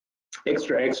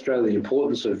 Extra, the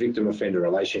importance of victim-offender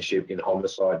relationship in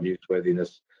homicide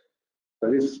newsworthiness.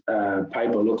 So this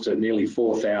paper looks at nearly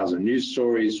 4,000 news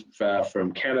stories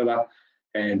from Canada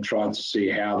and tried to see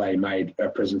how they made a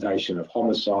presentation of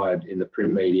homicide in the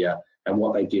print media and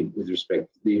what they did with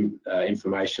respect to the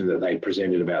information that they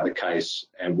presented about the case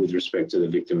and with respect to the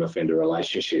victim-offender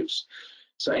relationships.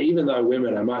 So even though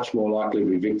women are much more likely to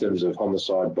be victims of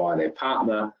homicide by their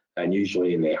partner, and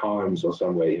usually in their homes or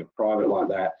somewhere private like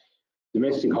that,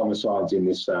 domestic homicides in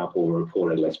this sample were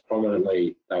reported less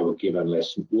prominently. They were given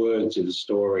less words in the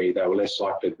story. They were less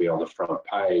likely to be on the front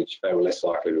page. They were less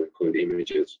likely to include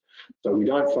images. So we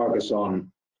don't focus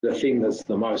on the thing that's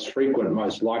the most frequent,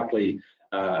 most likely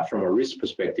from a risk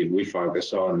perspective. We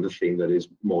focus on the thing that is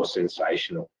more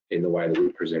sensational in the way that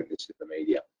we present this in the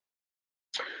media.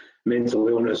 Mental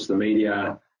illness, the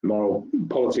media, moral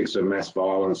politics of mass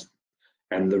violence,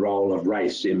 and the role of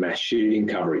race in mass shooting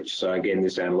coverage. So again,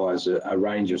 this analysed a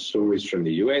range of stories from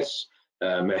the US,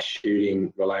 mass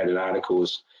shooting related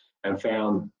articles, and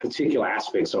found particular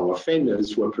aspects of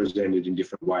offenders were presented in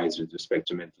different ways with respect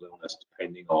to mental illness,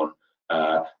 depending on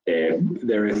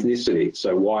their ethnicity.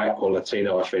 So white or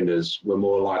Latino offenders were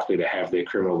more likely to have their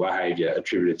criminal behaviour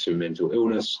attributed to mental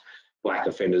illness. Black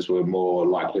offenders were more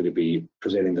likely to be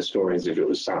presenting the story as if it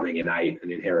was something innate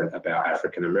and inherent about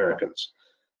African Americans.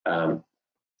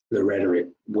 The rhetoric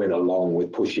went along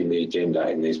with pushing the agenda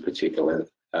in these particular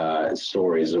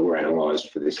stories that were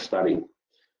analysed for this study.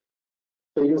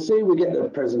 So you can see we get the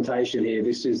presentation here.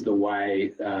 This is the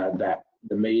way that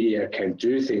the media can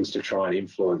do things to try and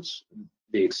influence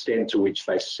the extent to which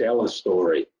they sell a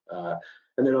story.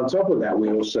 And then on top of that, we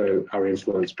also are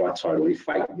influenced by totally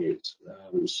fake news.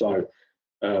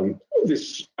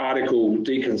 This article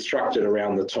deconstructed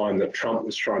around the time that Trump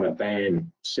was trying to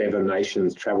ban 7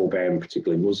 nations, travel ban,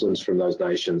 particularly Muslims from those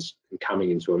nations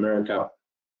coming into America.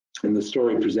 And the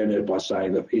story presented by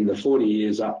saying that in the 40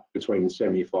 years up between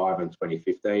 75 and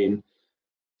 2015,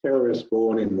 terrorists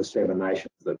born in the 7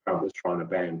 nations that Trump was trying to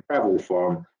ban travel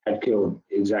from had killed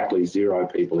exactly 0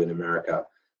 people in America.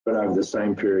 But over the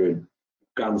same period,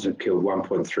 guns had killed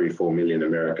 1.34 million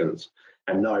Americans.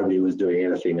 And nobody was doing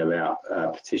anything about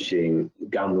petitioning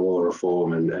gun law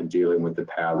reform and dealing with the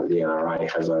power that the NRA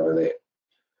has over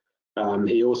there.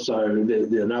 He also,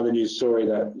 another news story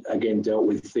that again dealt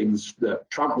with things that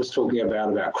Trump was talking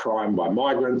about crime by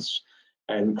migrants,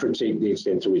 and critiqued the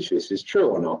extent to which this is true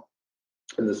or not.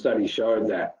 And the study showed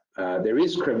that there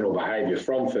is criminal behaviour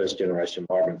from first-generation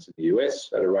migrants in the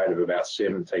US at a rate of about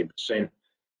 17%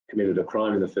 committed a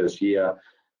crime in the first year.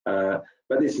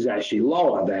 But this is actually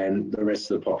lower than the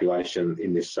rest of the population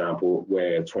in this sample,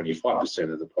 where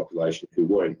 25% of the population who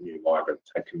weren't new migrants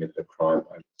had committed a crime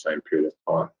over the same period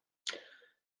of time.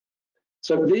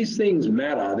 So these things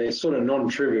matter. They're sort of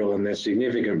non-trivial and they're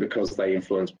significant because they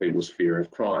influence people's fear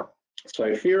of crime.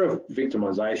 So fear of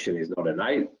victimisation is not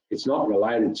innate. It's not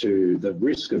related to the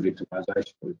risk of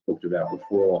victimisation we talked about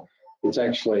before. It's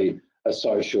actually a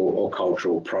social or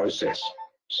cultural process.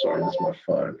 Sorry, that's my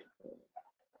phone.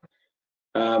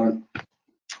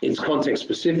 It's context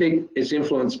specific. It's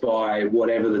influenced by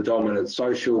whatever the dominant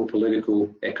social,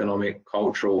 political, economic,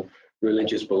 cultural,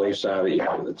 religious beliefs are that you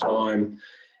have at the time.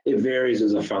 It varies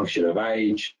as a function of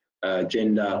age,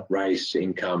 gender, race,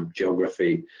 income,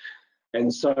 geography.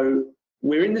 And so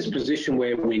we're in this position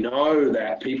where we know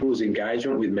that people's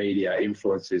engagement with media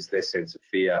influences their sense of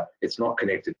fear. It's not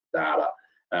connected to data.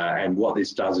 And what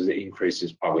this does is it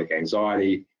increases public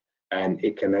anxiety, and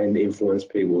it can then influence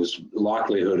people's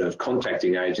likelihood of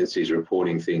contacting agencies,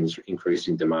 reporting things,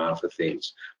 increasing demand for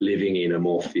things, living in a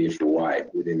more fearful way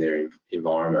within their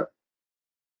environment.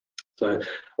 So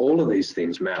all of these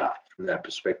things matter from that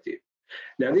perspective.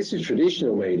 Now, this is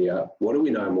traditional media. What do we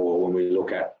know more when we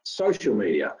look at social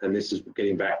media? And this is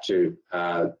getting back to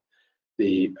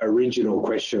the original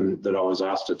question that I was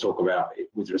asked to talk about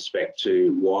with respect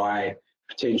to why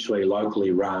potentially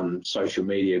locally run social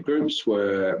media groups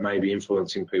were maybe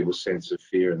influencing people's sense of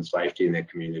fear and safety in their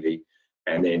community,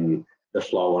 and then the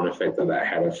flow-on effect that that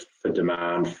had for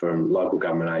demand from local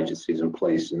government agencies and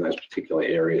police in those particular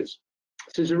areas.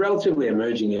 So it's a relatively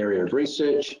emerging area of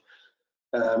research.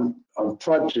 I've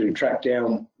tried to track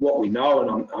down what we know,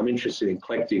 and I'm interested in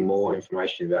collecting more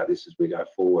information about this as we go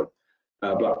forward.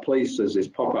 But police, as this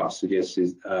pop-up suggests,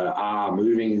 are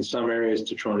moving in some areas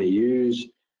to trying to use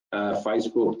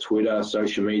Facebook, Twitter,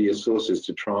 social media sources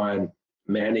to try and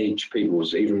manage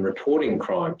people's even reporting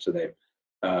crime to them.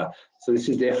 So this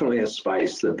is definitely a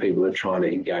space that people are trying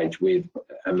to engage with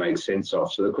and make sense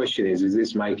of. So the question is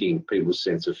this making people's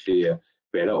sense of fear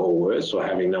better or worse, or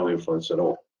having no influence at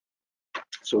all?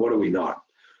 So what do we know?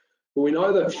 Well, we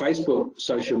know that Facebook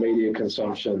social media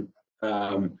consumption,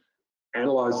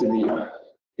 analysed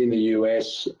in the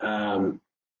US,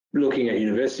 looking at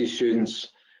university students,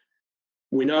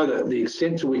 we know that the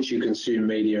extent to which you consume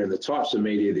media and the types of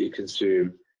media that you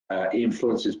consume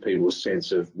influences people's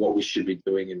sense of what we should be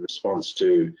doing in response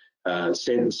to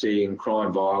sentencing,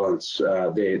 crime, violence,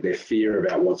 their fear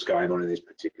about what's going on in these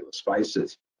particular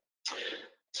spaces.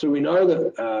 So we know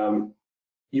that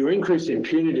your increase in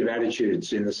punitive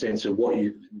attitudes in the sense of what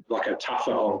you, like a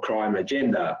tougher on crime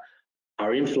agenda,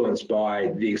 are influenced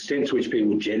by the extent to which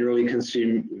people generally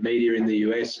consume media in the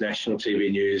US, national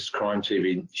TV news, crime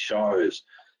TV shows.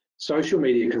 Social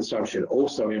media consumption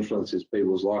also influences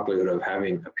people's likelihood of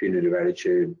having a punitive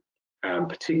attitude,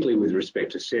 particularly with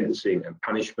respect to sentencing and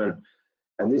punishment.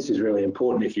 And this is really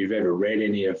important if you've ever read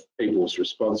any of people's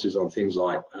responses on things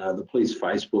like the police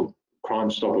Facebook Crime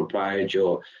Stopper page,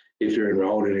 or if you're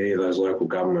enrolled in any of those local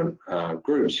government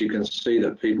groups, you can see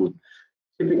that people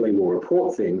typically will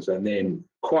report things, and then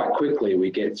quite quickly we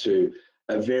get to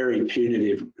a very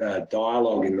punitive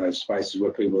dialogue in those spaces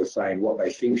where people are saying what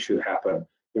they think should happen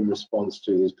in response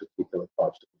to these particular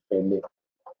types of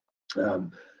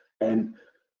offending. And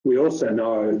we also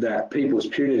know that people's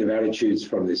punitive attitudes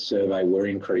from this survey were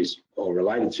increased or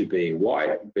related to being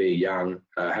white, being young,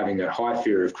 having a high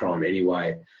fear of crime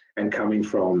anyway, and coming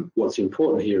from, what's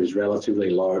important here is relatively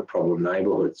low problem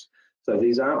neighbourhoods. So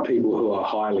these aren't people who are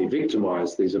highly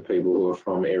victimised, these are people who are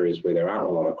from areas where there aren't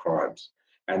a lot of crimes.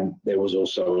 And there was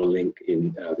also a link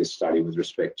in this study with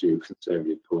respect to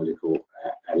conservative political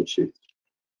attitudes.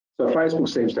 So Facebook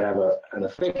seems to have an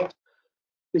effect.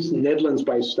 This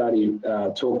Netherlands-based study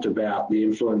talked about the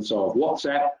influence of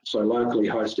WhatsApp, so locally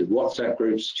hosted WhatsApp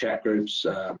groups, chat groups,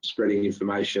 spreading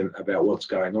information about what's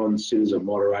going on. Citizens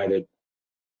moderated,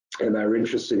 and they were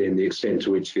interested in the extent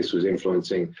to which this was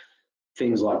influencing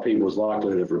things like people's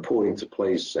likelihood of reporting to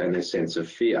police and their sense of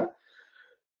fear.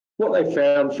 What they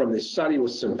found from this study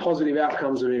was some positive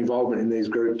outcomes of involvement in these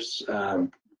groups.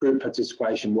 Group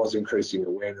participation was increasing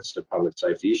awareness of public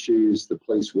safety issues. The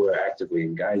police were actively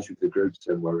engaged with the groups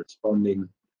and were responding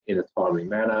in a timely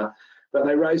manner, but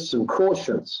they raised some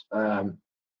cautions.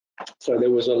 So there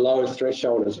was a low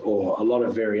threshold or a lot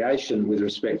of variation with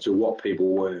respect to what people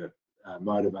were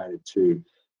motivated to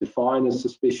define as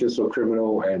suspicious or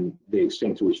criminal and the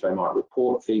extent to which they might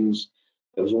report things.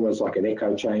 It was almost like an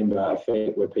echo chamber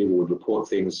effect where people would report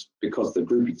things because the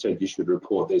group had said you should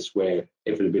report this, where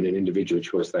if it had been an individual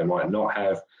choice, they might not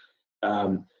have.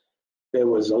 There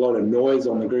was a lot of noise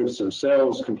on the groups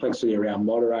themselves, complexity around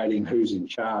moderating, who's in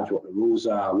charge, what the rules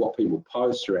are, what people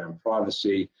post around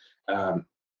privacy, and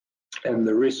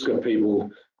the risk of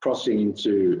people crossing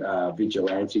into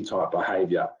vigilante type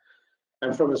behaviour.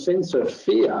 And from a sense of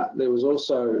fear, there was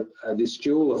also this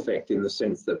dual effect in the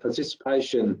sense that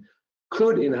participation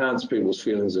could enhance people's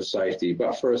feelings of safety,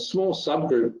 but for a small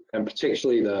subgroup, and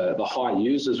particularly the high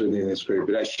users within this group,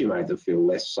 it actually made them feel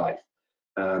less safe.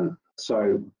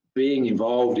 So being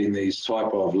involved in these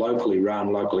type of locally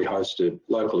run, locally hosted,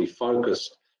 locally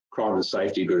focused crime and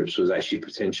safety groups was actually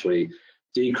potentially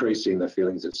decreasing the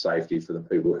feelings of safety for the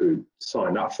people who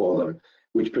signed up for them,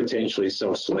 which potentially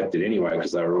self-selected anyway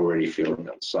because they were already feeling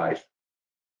unsafe.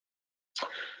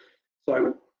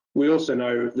 So we also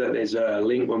know that there's a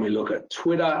link when we look at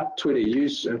Twitter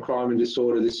use and crime and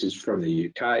disorder. This is from the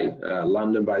UK,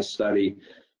 London-based study.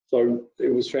 So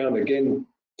it was found, again,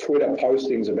 Twitter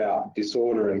postings about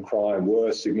disorder and crime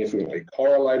were significantly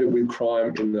correlated with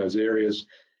crime in those areas.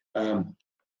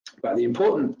 But the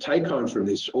important take-home from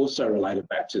this also related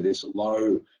back to this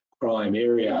low crime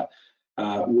area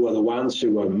were the ones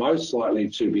who were most likely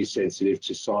to be sensitive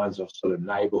to signs of sort of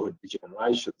neighbourhood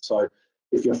degeneration. So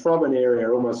if you're from an area,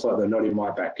 almost like the not in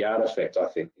my backyard effect, I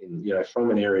think,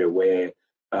 from an area where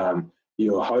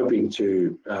you're hoping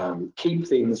to keep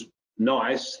things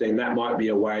nice, then that might be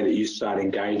a way that you start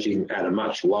engaging at a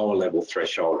much lower level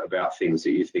threshold about things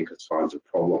that you think are signs of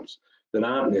problems that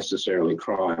aren't necessarily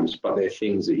crimes, but they're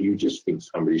things that you just think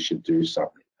somebody should do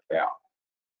something about.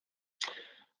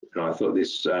 And I thought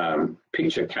this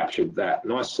picture captured that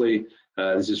nicely.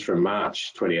 This is from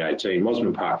March 2018.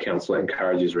 Mosman Park Council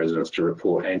encourages residents to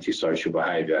report antisocial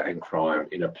behaviour and crime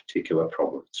in a particular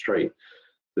problem street.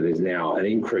 So there's now an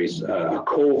increase, a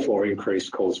call for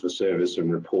increased calls for service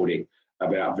and reporting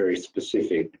about very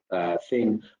specific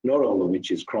thing, not all of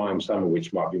which is crime, some of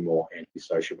which might be more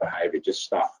antisocial behaviour, just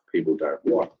stuff people don't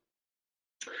want.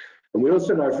 And we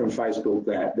also know from Facebook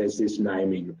that there's this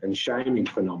naming and shaming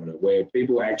phenomenon where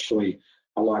people actually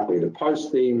are likely to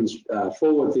post things,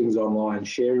 forward things online,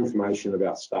 share information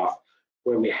about stuff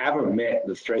when we haven't met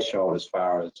the threshold as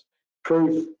far as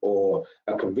proof or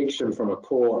a conviction from a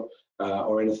court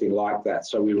or anything like that.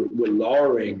 So we're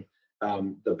lowering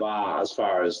the bar as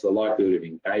far as the likelihood of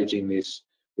engaging this.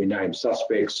 We name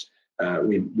suspects.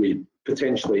 We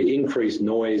potentially increase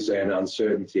noise and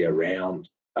uncertainty around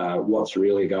what's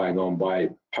really going on by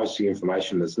posting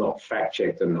information that's not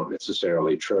fact-checked and not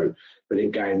necessarily true, but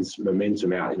it gains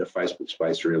momentum out in a Facebook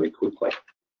space really quickly.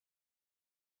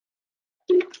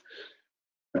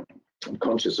 I'm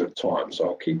conscious of time, so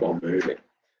I'll keep on moving.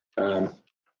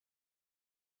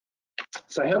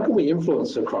 So how can we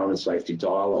influence the crime and safety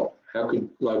dialogue? How could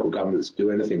local governments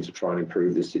do anything to try and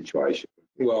improve this situation?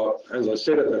 Well, as I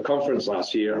said at the conference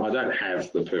last year, I don't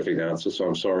have the perfect answer, so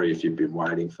I'm sorry if you've been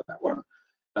waiting for that one.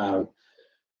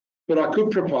 But I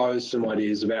could propose some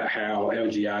ideas about how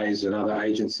LGAs and other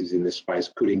agencies in this space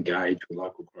could engage with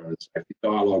local crime and safety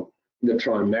dialogue that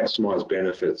try and maximise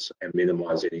benefits and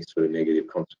minimise any sort of negative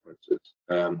consequences.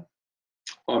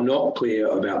 I'm not clear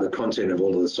about the content of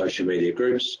all of the social media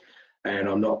groups, and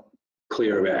I'm not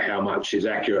clear about how much is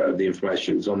accurate of the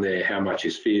information that's on there, how much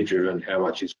is fear-driven, how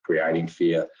much is creating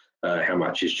fear, how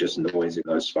much is just noise in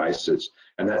those spaces.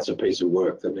 And that's a piece of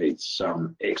work that needs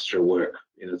some extra work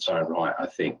in its own right, I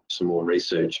think, some more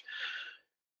research.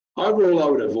 Overall, I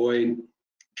would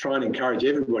try and encourage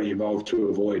everybody involved to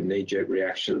avoid knee-jerk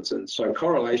reactions. And so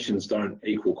correlations don't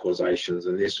equal causations,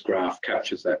 and this graph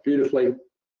captures that beautifully.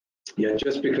 Yeah,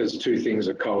 just because two things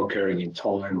are co-occurring in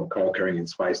time or co-occurring in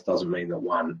space doesn't mean that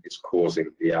one is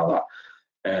causing the other.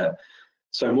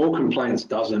 So more complaints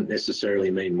doesn't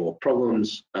necessarily mean more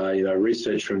problems.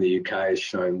 Research from the UK has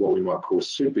shown what we might call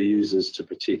super users to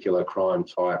particular crime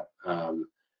type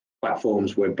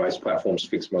platforms, web-based platforms,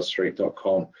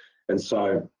 fixmystreet.com. And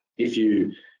so if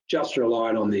you just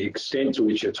relied on the extent to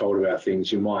which you're told about things,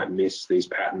 you might miss these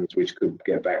patterns, which could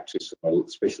get back to some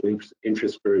special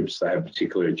interest groups. They have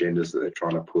particular agendas that they're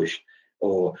trying to push,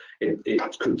 or it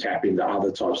could tap into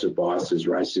other types of biases,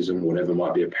 racism, whatever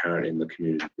might be apparent in the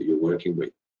community that you're working with.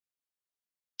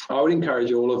 I would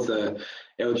encourage all of the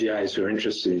LGAs who are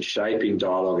interested in shaping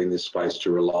dialogue in this space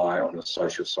to rely on a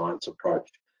social science approach.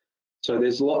 So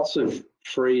there's lots of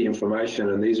free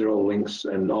information, and these are all links,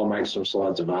 and I'll make some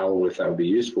slides available if that would be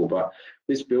useful, but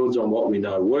this builds on what we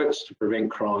know works to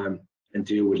prevent crime and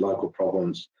deal with local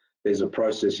problems. There's a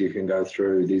process you can go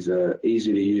through. These are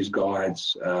easy to use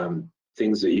guides,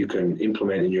 things that you can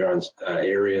implement in your own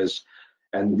areas.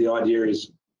 And the idea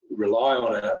is rely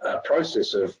on a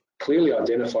process of clearly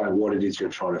identifying what it is you're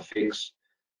trying to fix,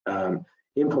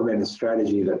 implement a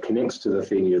strategy that connects to the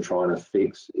thing you're trying to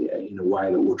fix in a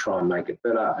way that will try and make it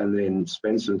better, and then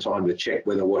spend some time to check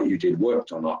whether what you did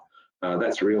worked or not.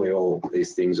 That's really all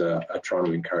these things are trying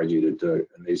to encourage you to do,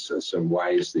 and these are some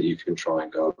ways that you can try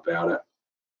and go about it.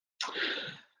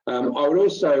 I would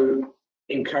also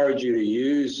encourage you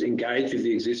to engage with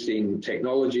the existing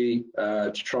technology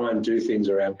to try and do things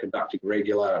around conducting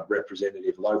regular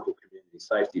representative local community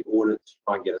safety audits,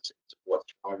 try and get a sense of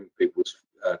what's driving people's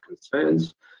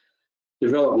concerns.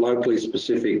 Develop locally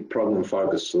specific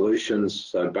problem-focused solutions,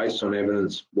 so based on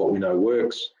evidence, what we know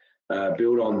works.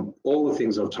 Build on all the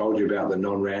things I've told you about the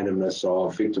non-randomness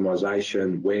of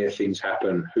victimisation, where things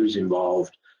happen, who's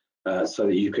involved, so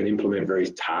that you can implement very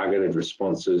targeted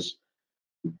responses.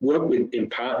 Work in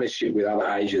partnership with other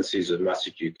agencies as much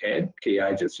as you can. Key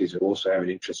agencies who also have an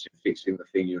interest in fixing the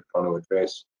thing you're trying to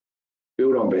address.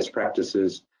 Build on best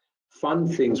practices.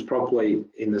 Fund things properly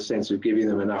in the sense of giving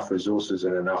them enough resources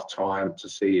and enough time to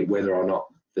see whether or not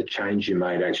the change you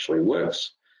made actually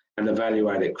works, and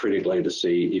evaluate it critically to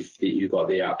see if you got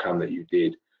the outcome that you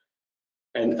did.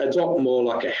 And adopt more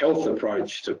like a health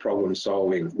approach to problem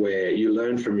solving, where you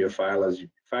learn from your failures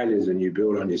and you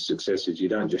build on your successes. You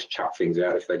don't just chuck things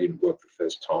out if they didn't work the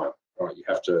first time, right? You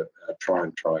have to try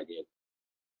again.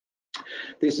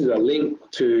 This is a link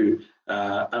to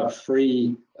a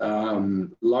free,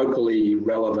 locally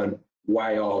relevant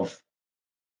way of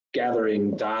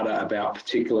gathering data about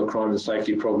particular crime and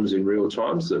safety problems in real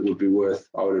time that would be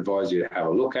I would advise you to have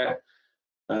a look at.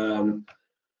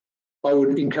 I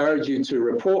would encourage you to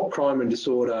report crime and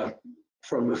disorder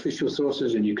from official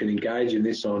sources, and you can engage in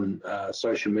this on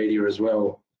social media as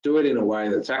well. Do it in a way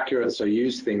that's accurate, so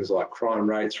use things like crime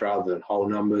rates rather than whole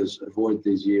numbers. Avoid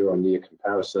these year-on-year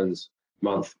comparisons,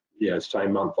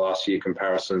 same month last year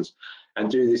comparisons, and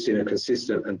do this in a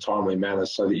consistent and timely manner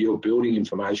so that you're building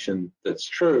information that's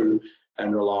true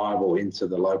and reliable into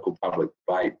the local public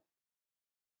debate.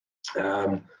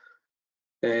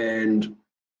 And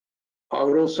I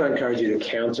would also encourage you to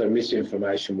counter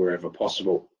misinformation wherever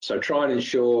possible. So try and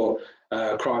ensure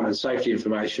crime and safety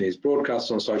information is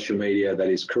broadcast on social media that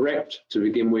is correct to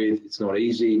begin with. It's not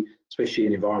easy, especially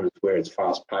in environments where it's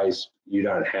fast-paced. You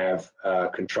don't have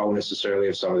control necessarily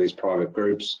of some of these private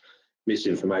groups.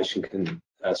 Misinformation can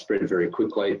spread very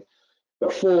quickly.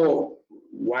 But 4,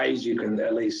 ways you can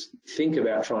at least think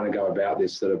about trying to go about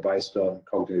this that are based on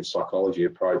cognitive psychology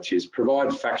approach is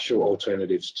provide factual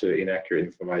alternatives to inaccurate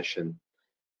information.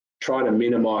 Try to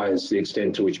minimise the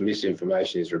extent to which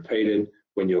misinformation is repeated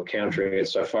when you're countering it.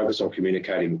 So focus on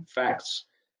communicating facts.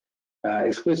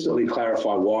 Explicitly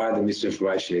clarify why the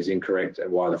misinformation is incorrect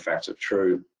and why the facts are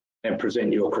true, and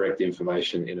present your correct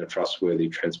information in a trustworthy,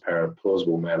 transparent,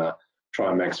 plausible manner. Try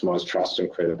and maximise trust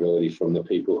and credibility from the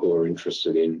people who are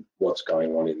interested in what's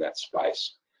going on in that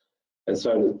space. And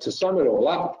so to sum it all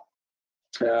up,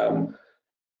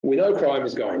 we know crime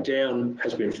is going down,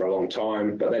 has been for a long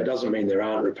time, but that doesn't mean there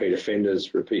aren't repeat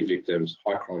offenders, repeat victims,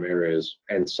 high crime areas,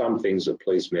 and some things that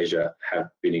police measure have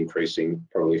been increasing,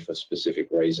 probably for specific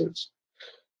reasons.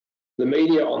 The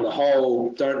media on the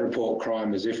whole don't report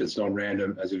crime as if it's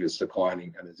non-random, as if it's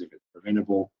declining, and as if it's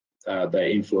preventable. They're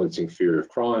influencing fear of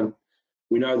crime.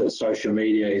 We know that social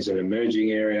media is an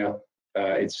emerging area.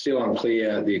 It's still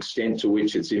unclear the extent to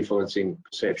which it's influencing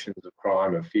perceptions of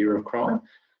crime and fear of crime.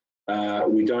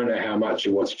 We don't know how much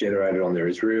of what's generated on there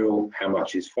is real, how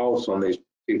much is false on these,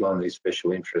 particularly on these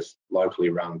special interest locally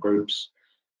run groups.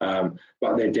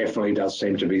 But there definitely does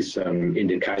seem to be some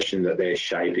indication that they're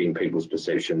shaping people's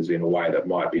perceptions in a way that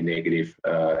might be negative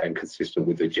and consistent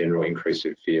with the general increase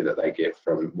in fear that they get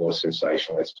from more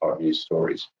sensationalist type news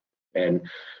stories. And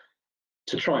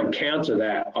to try and counter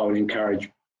that, I would encourage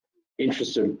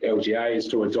interested LGAs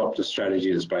to adopt a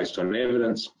strategy that's based on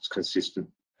evidence, it's consistent,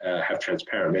 have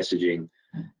transparent messaging,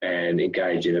 and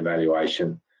engage in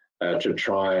evaluation to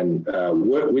try and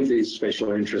work with these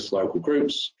special interest local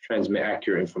groups, transmit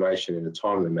accurate information in a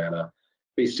timely manner,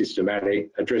 be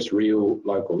systematic, address real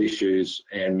local issues,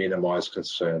 and minimise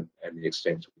concern and the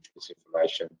extent to which this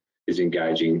information is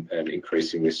engaging and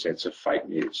increasing this sense of fake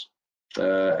news.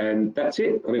 And that's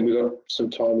it. I think we've got some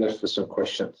time left for some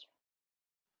questions.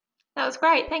 That was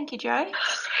great. Thank you, Joe.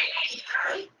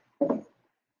 Can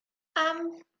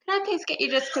I please get you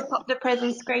just to pop the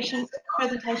presentation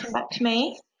back to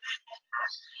me?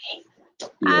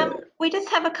 Yeah. We just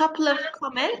have a couple of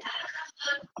comments.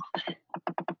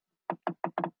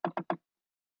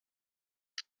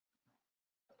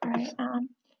 Right,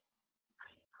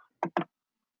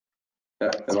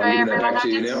 sorry, everyone, back to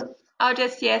you now? I'll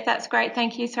just, yes, that's great.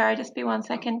 Thank you. Sorry, just be 1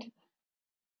 second.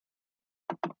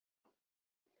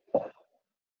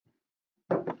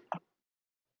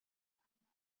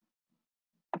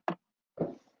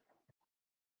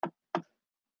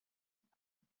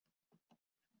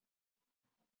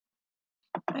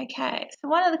 Okay, so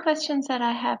one of the questions that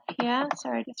I have here,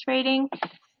 sorry, just reading.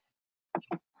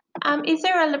 Is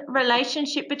there a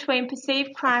relationship between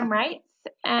perceived crime rates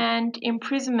and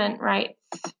imprisonment rates,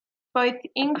 both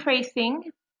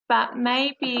increasing, but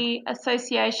maybe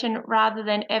association rather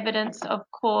than evidence of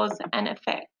cause and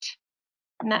effect?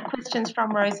 And that question's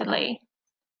from Rosalie.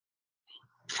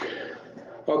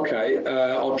 Okay,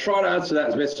 I'll try to answer that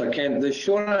as best I can. The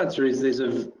short answer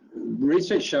is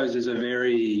research shows there's a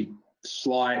very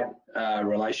slight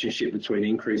relationship between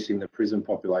increasing the prison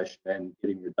population and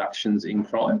getting reductions in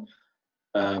crime.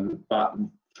 But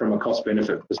from a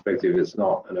cost-benefit perspective, it's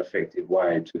not an effective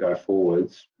way to go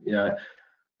forwards. You know,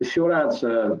 the short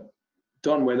answer,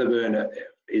 Don Weatherburn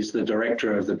is the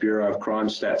director of the Bureau of Crime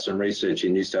Stats and Research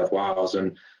in New South Wales,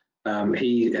 and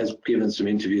he has given some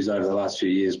interviews over the last few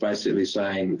years basically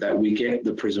saying that we get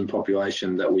the prison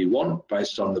population that we want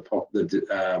based on the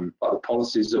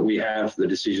policies that we have, the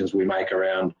decisions we make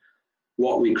around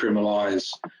what we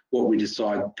criminalise, what we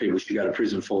decide people should go to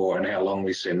prison for, and how long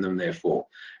we send them there for.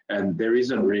 And there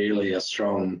isn't really a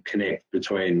strong connect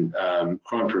between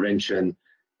crime prevention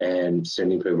and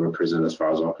sending people to prison as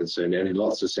far as I'm concerned. And in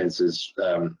lots of senses,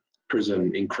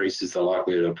 prison increases the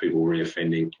likelihood of people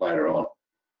reoffending later on.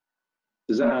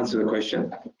 Does that answer the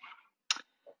question?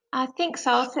 I think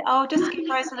so. I'll just give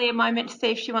Rosalie a moment to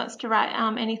see if she wants to write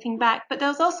anything back. But there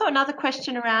was also another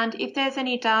question around if there's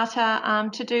any data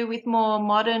to do with more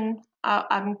modern,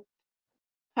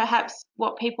 perhaps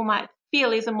what people might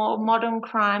feel is a more modern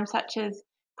crime, such as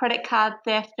credit card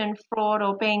theft and fraud,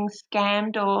 or being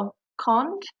scammed or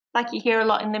conned, like you hear a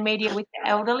lot in the media with the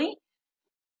elderly.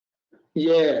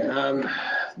 Yeah,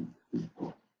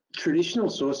 traditional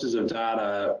sources of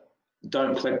data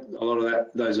don't collect a lot of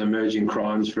those emerging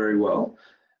crimes very well.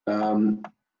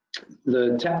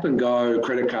 The tap and go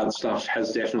credit card stuff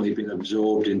has definitely been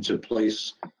absorbed into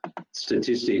police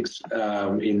statistics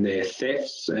in their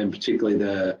thefts, and particularly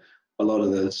a lot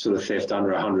of the sort of theft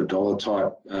under $100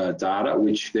 type data,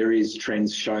 which there is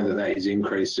trends showing that is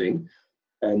increasing.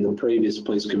 And the previous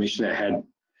police commissioner had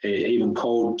even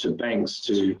called to banks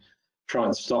to try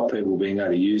and stop people being able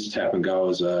to use tap and go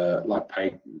as a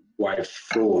pay wave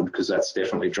fraud, because that's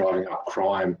definitely driving up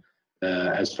crime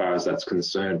as far as that's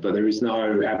concerned. But there is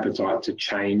no appetite to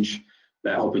change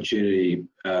that opportunity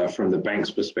from the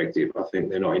bank's perspective. I think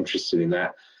they're not interested in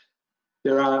that.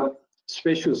 There are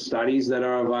special studies that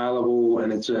are available,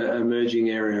 and it's an emerging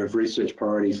area of research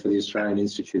priorities for the Australian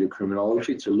Institute of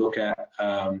Criminology to look at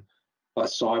like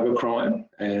cybercrime,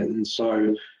 and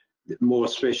so more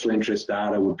special interest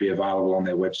data would be available on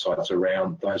their websites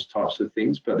around those types of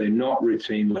things, but they're not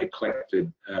routinely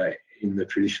collected in the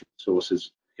traditional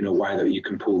sources in a way that you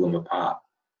can pull them apart.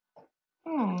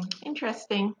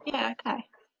 Interesting. Yeah, okay.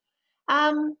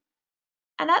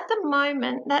 And at the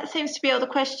moment, that seems to be all the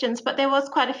questions, but there was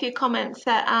quite a few comments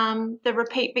that the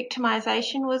repeat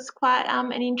victimisation was quite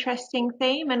an interesting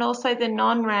theme, and also the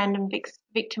non-random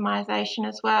victimisation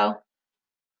as well.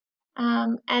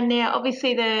 And now,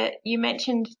 obviously, you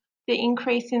mentioned the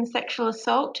increase in sexual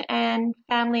assault and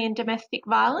family and domestic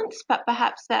violence, but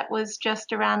perhaps that was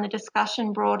just around the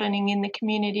discussion broadening in the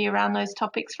community around those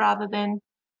topics rather than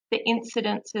the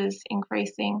incidences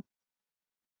increasing.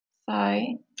 So,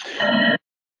 yeah.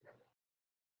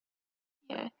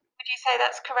 Would you say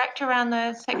that's correct around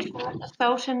the sexual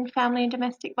assault and family and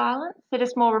domestic violence? That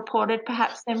is more reported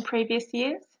perhaps than previous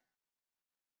years?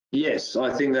 Yes,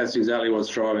 I think that's exactly what's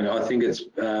driving it. I think it's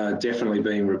definitely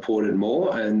being reported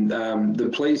more, and the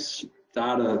police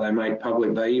data that they make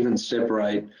public, they even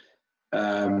separate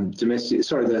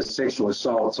the sexual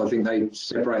assaults. I think they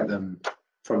separate them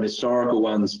from historical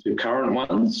ones to current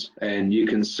ones, and you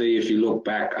can see if you look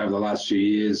back over the last few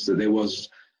years that there was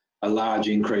a large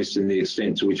increase in the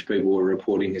extent to which people were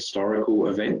reporting historical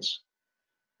events,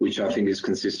 which I think is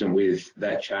consistent with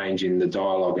that change in the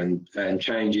dialogue and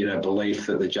change in a belief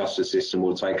that the justice system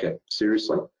will take it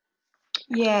seriously.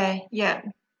 Yeah.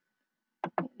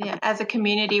 As a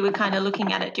community, we're kind of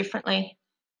looking at it differently.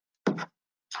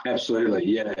 Absolutely,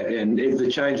 yeah. And if the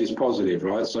change is positive,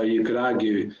 right? So you could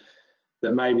argue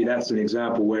that maybe that's an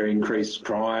example where increased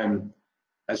crime,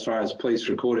 as far as police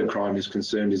recorded crime is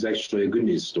concerned, is actually a good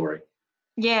news story.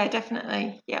 Yeah,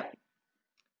 definitely. Yeah.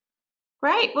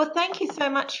 Great. Well, thank you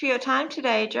so much for your time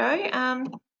today, Joe. I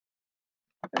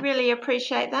really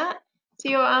appreciate that.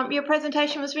 So your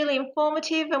presentation was really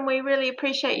informative, and we really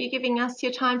appreciate you giving us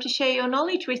your time to share your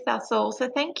knowledge with us all. So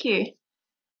thank you.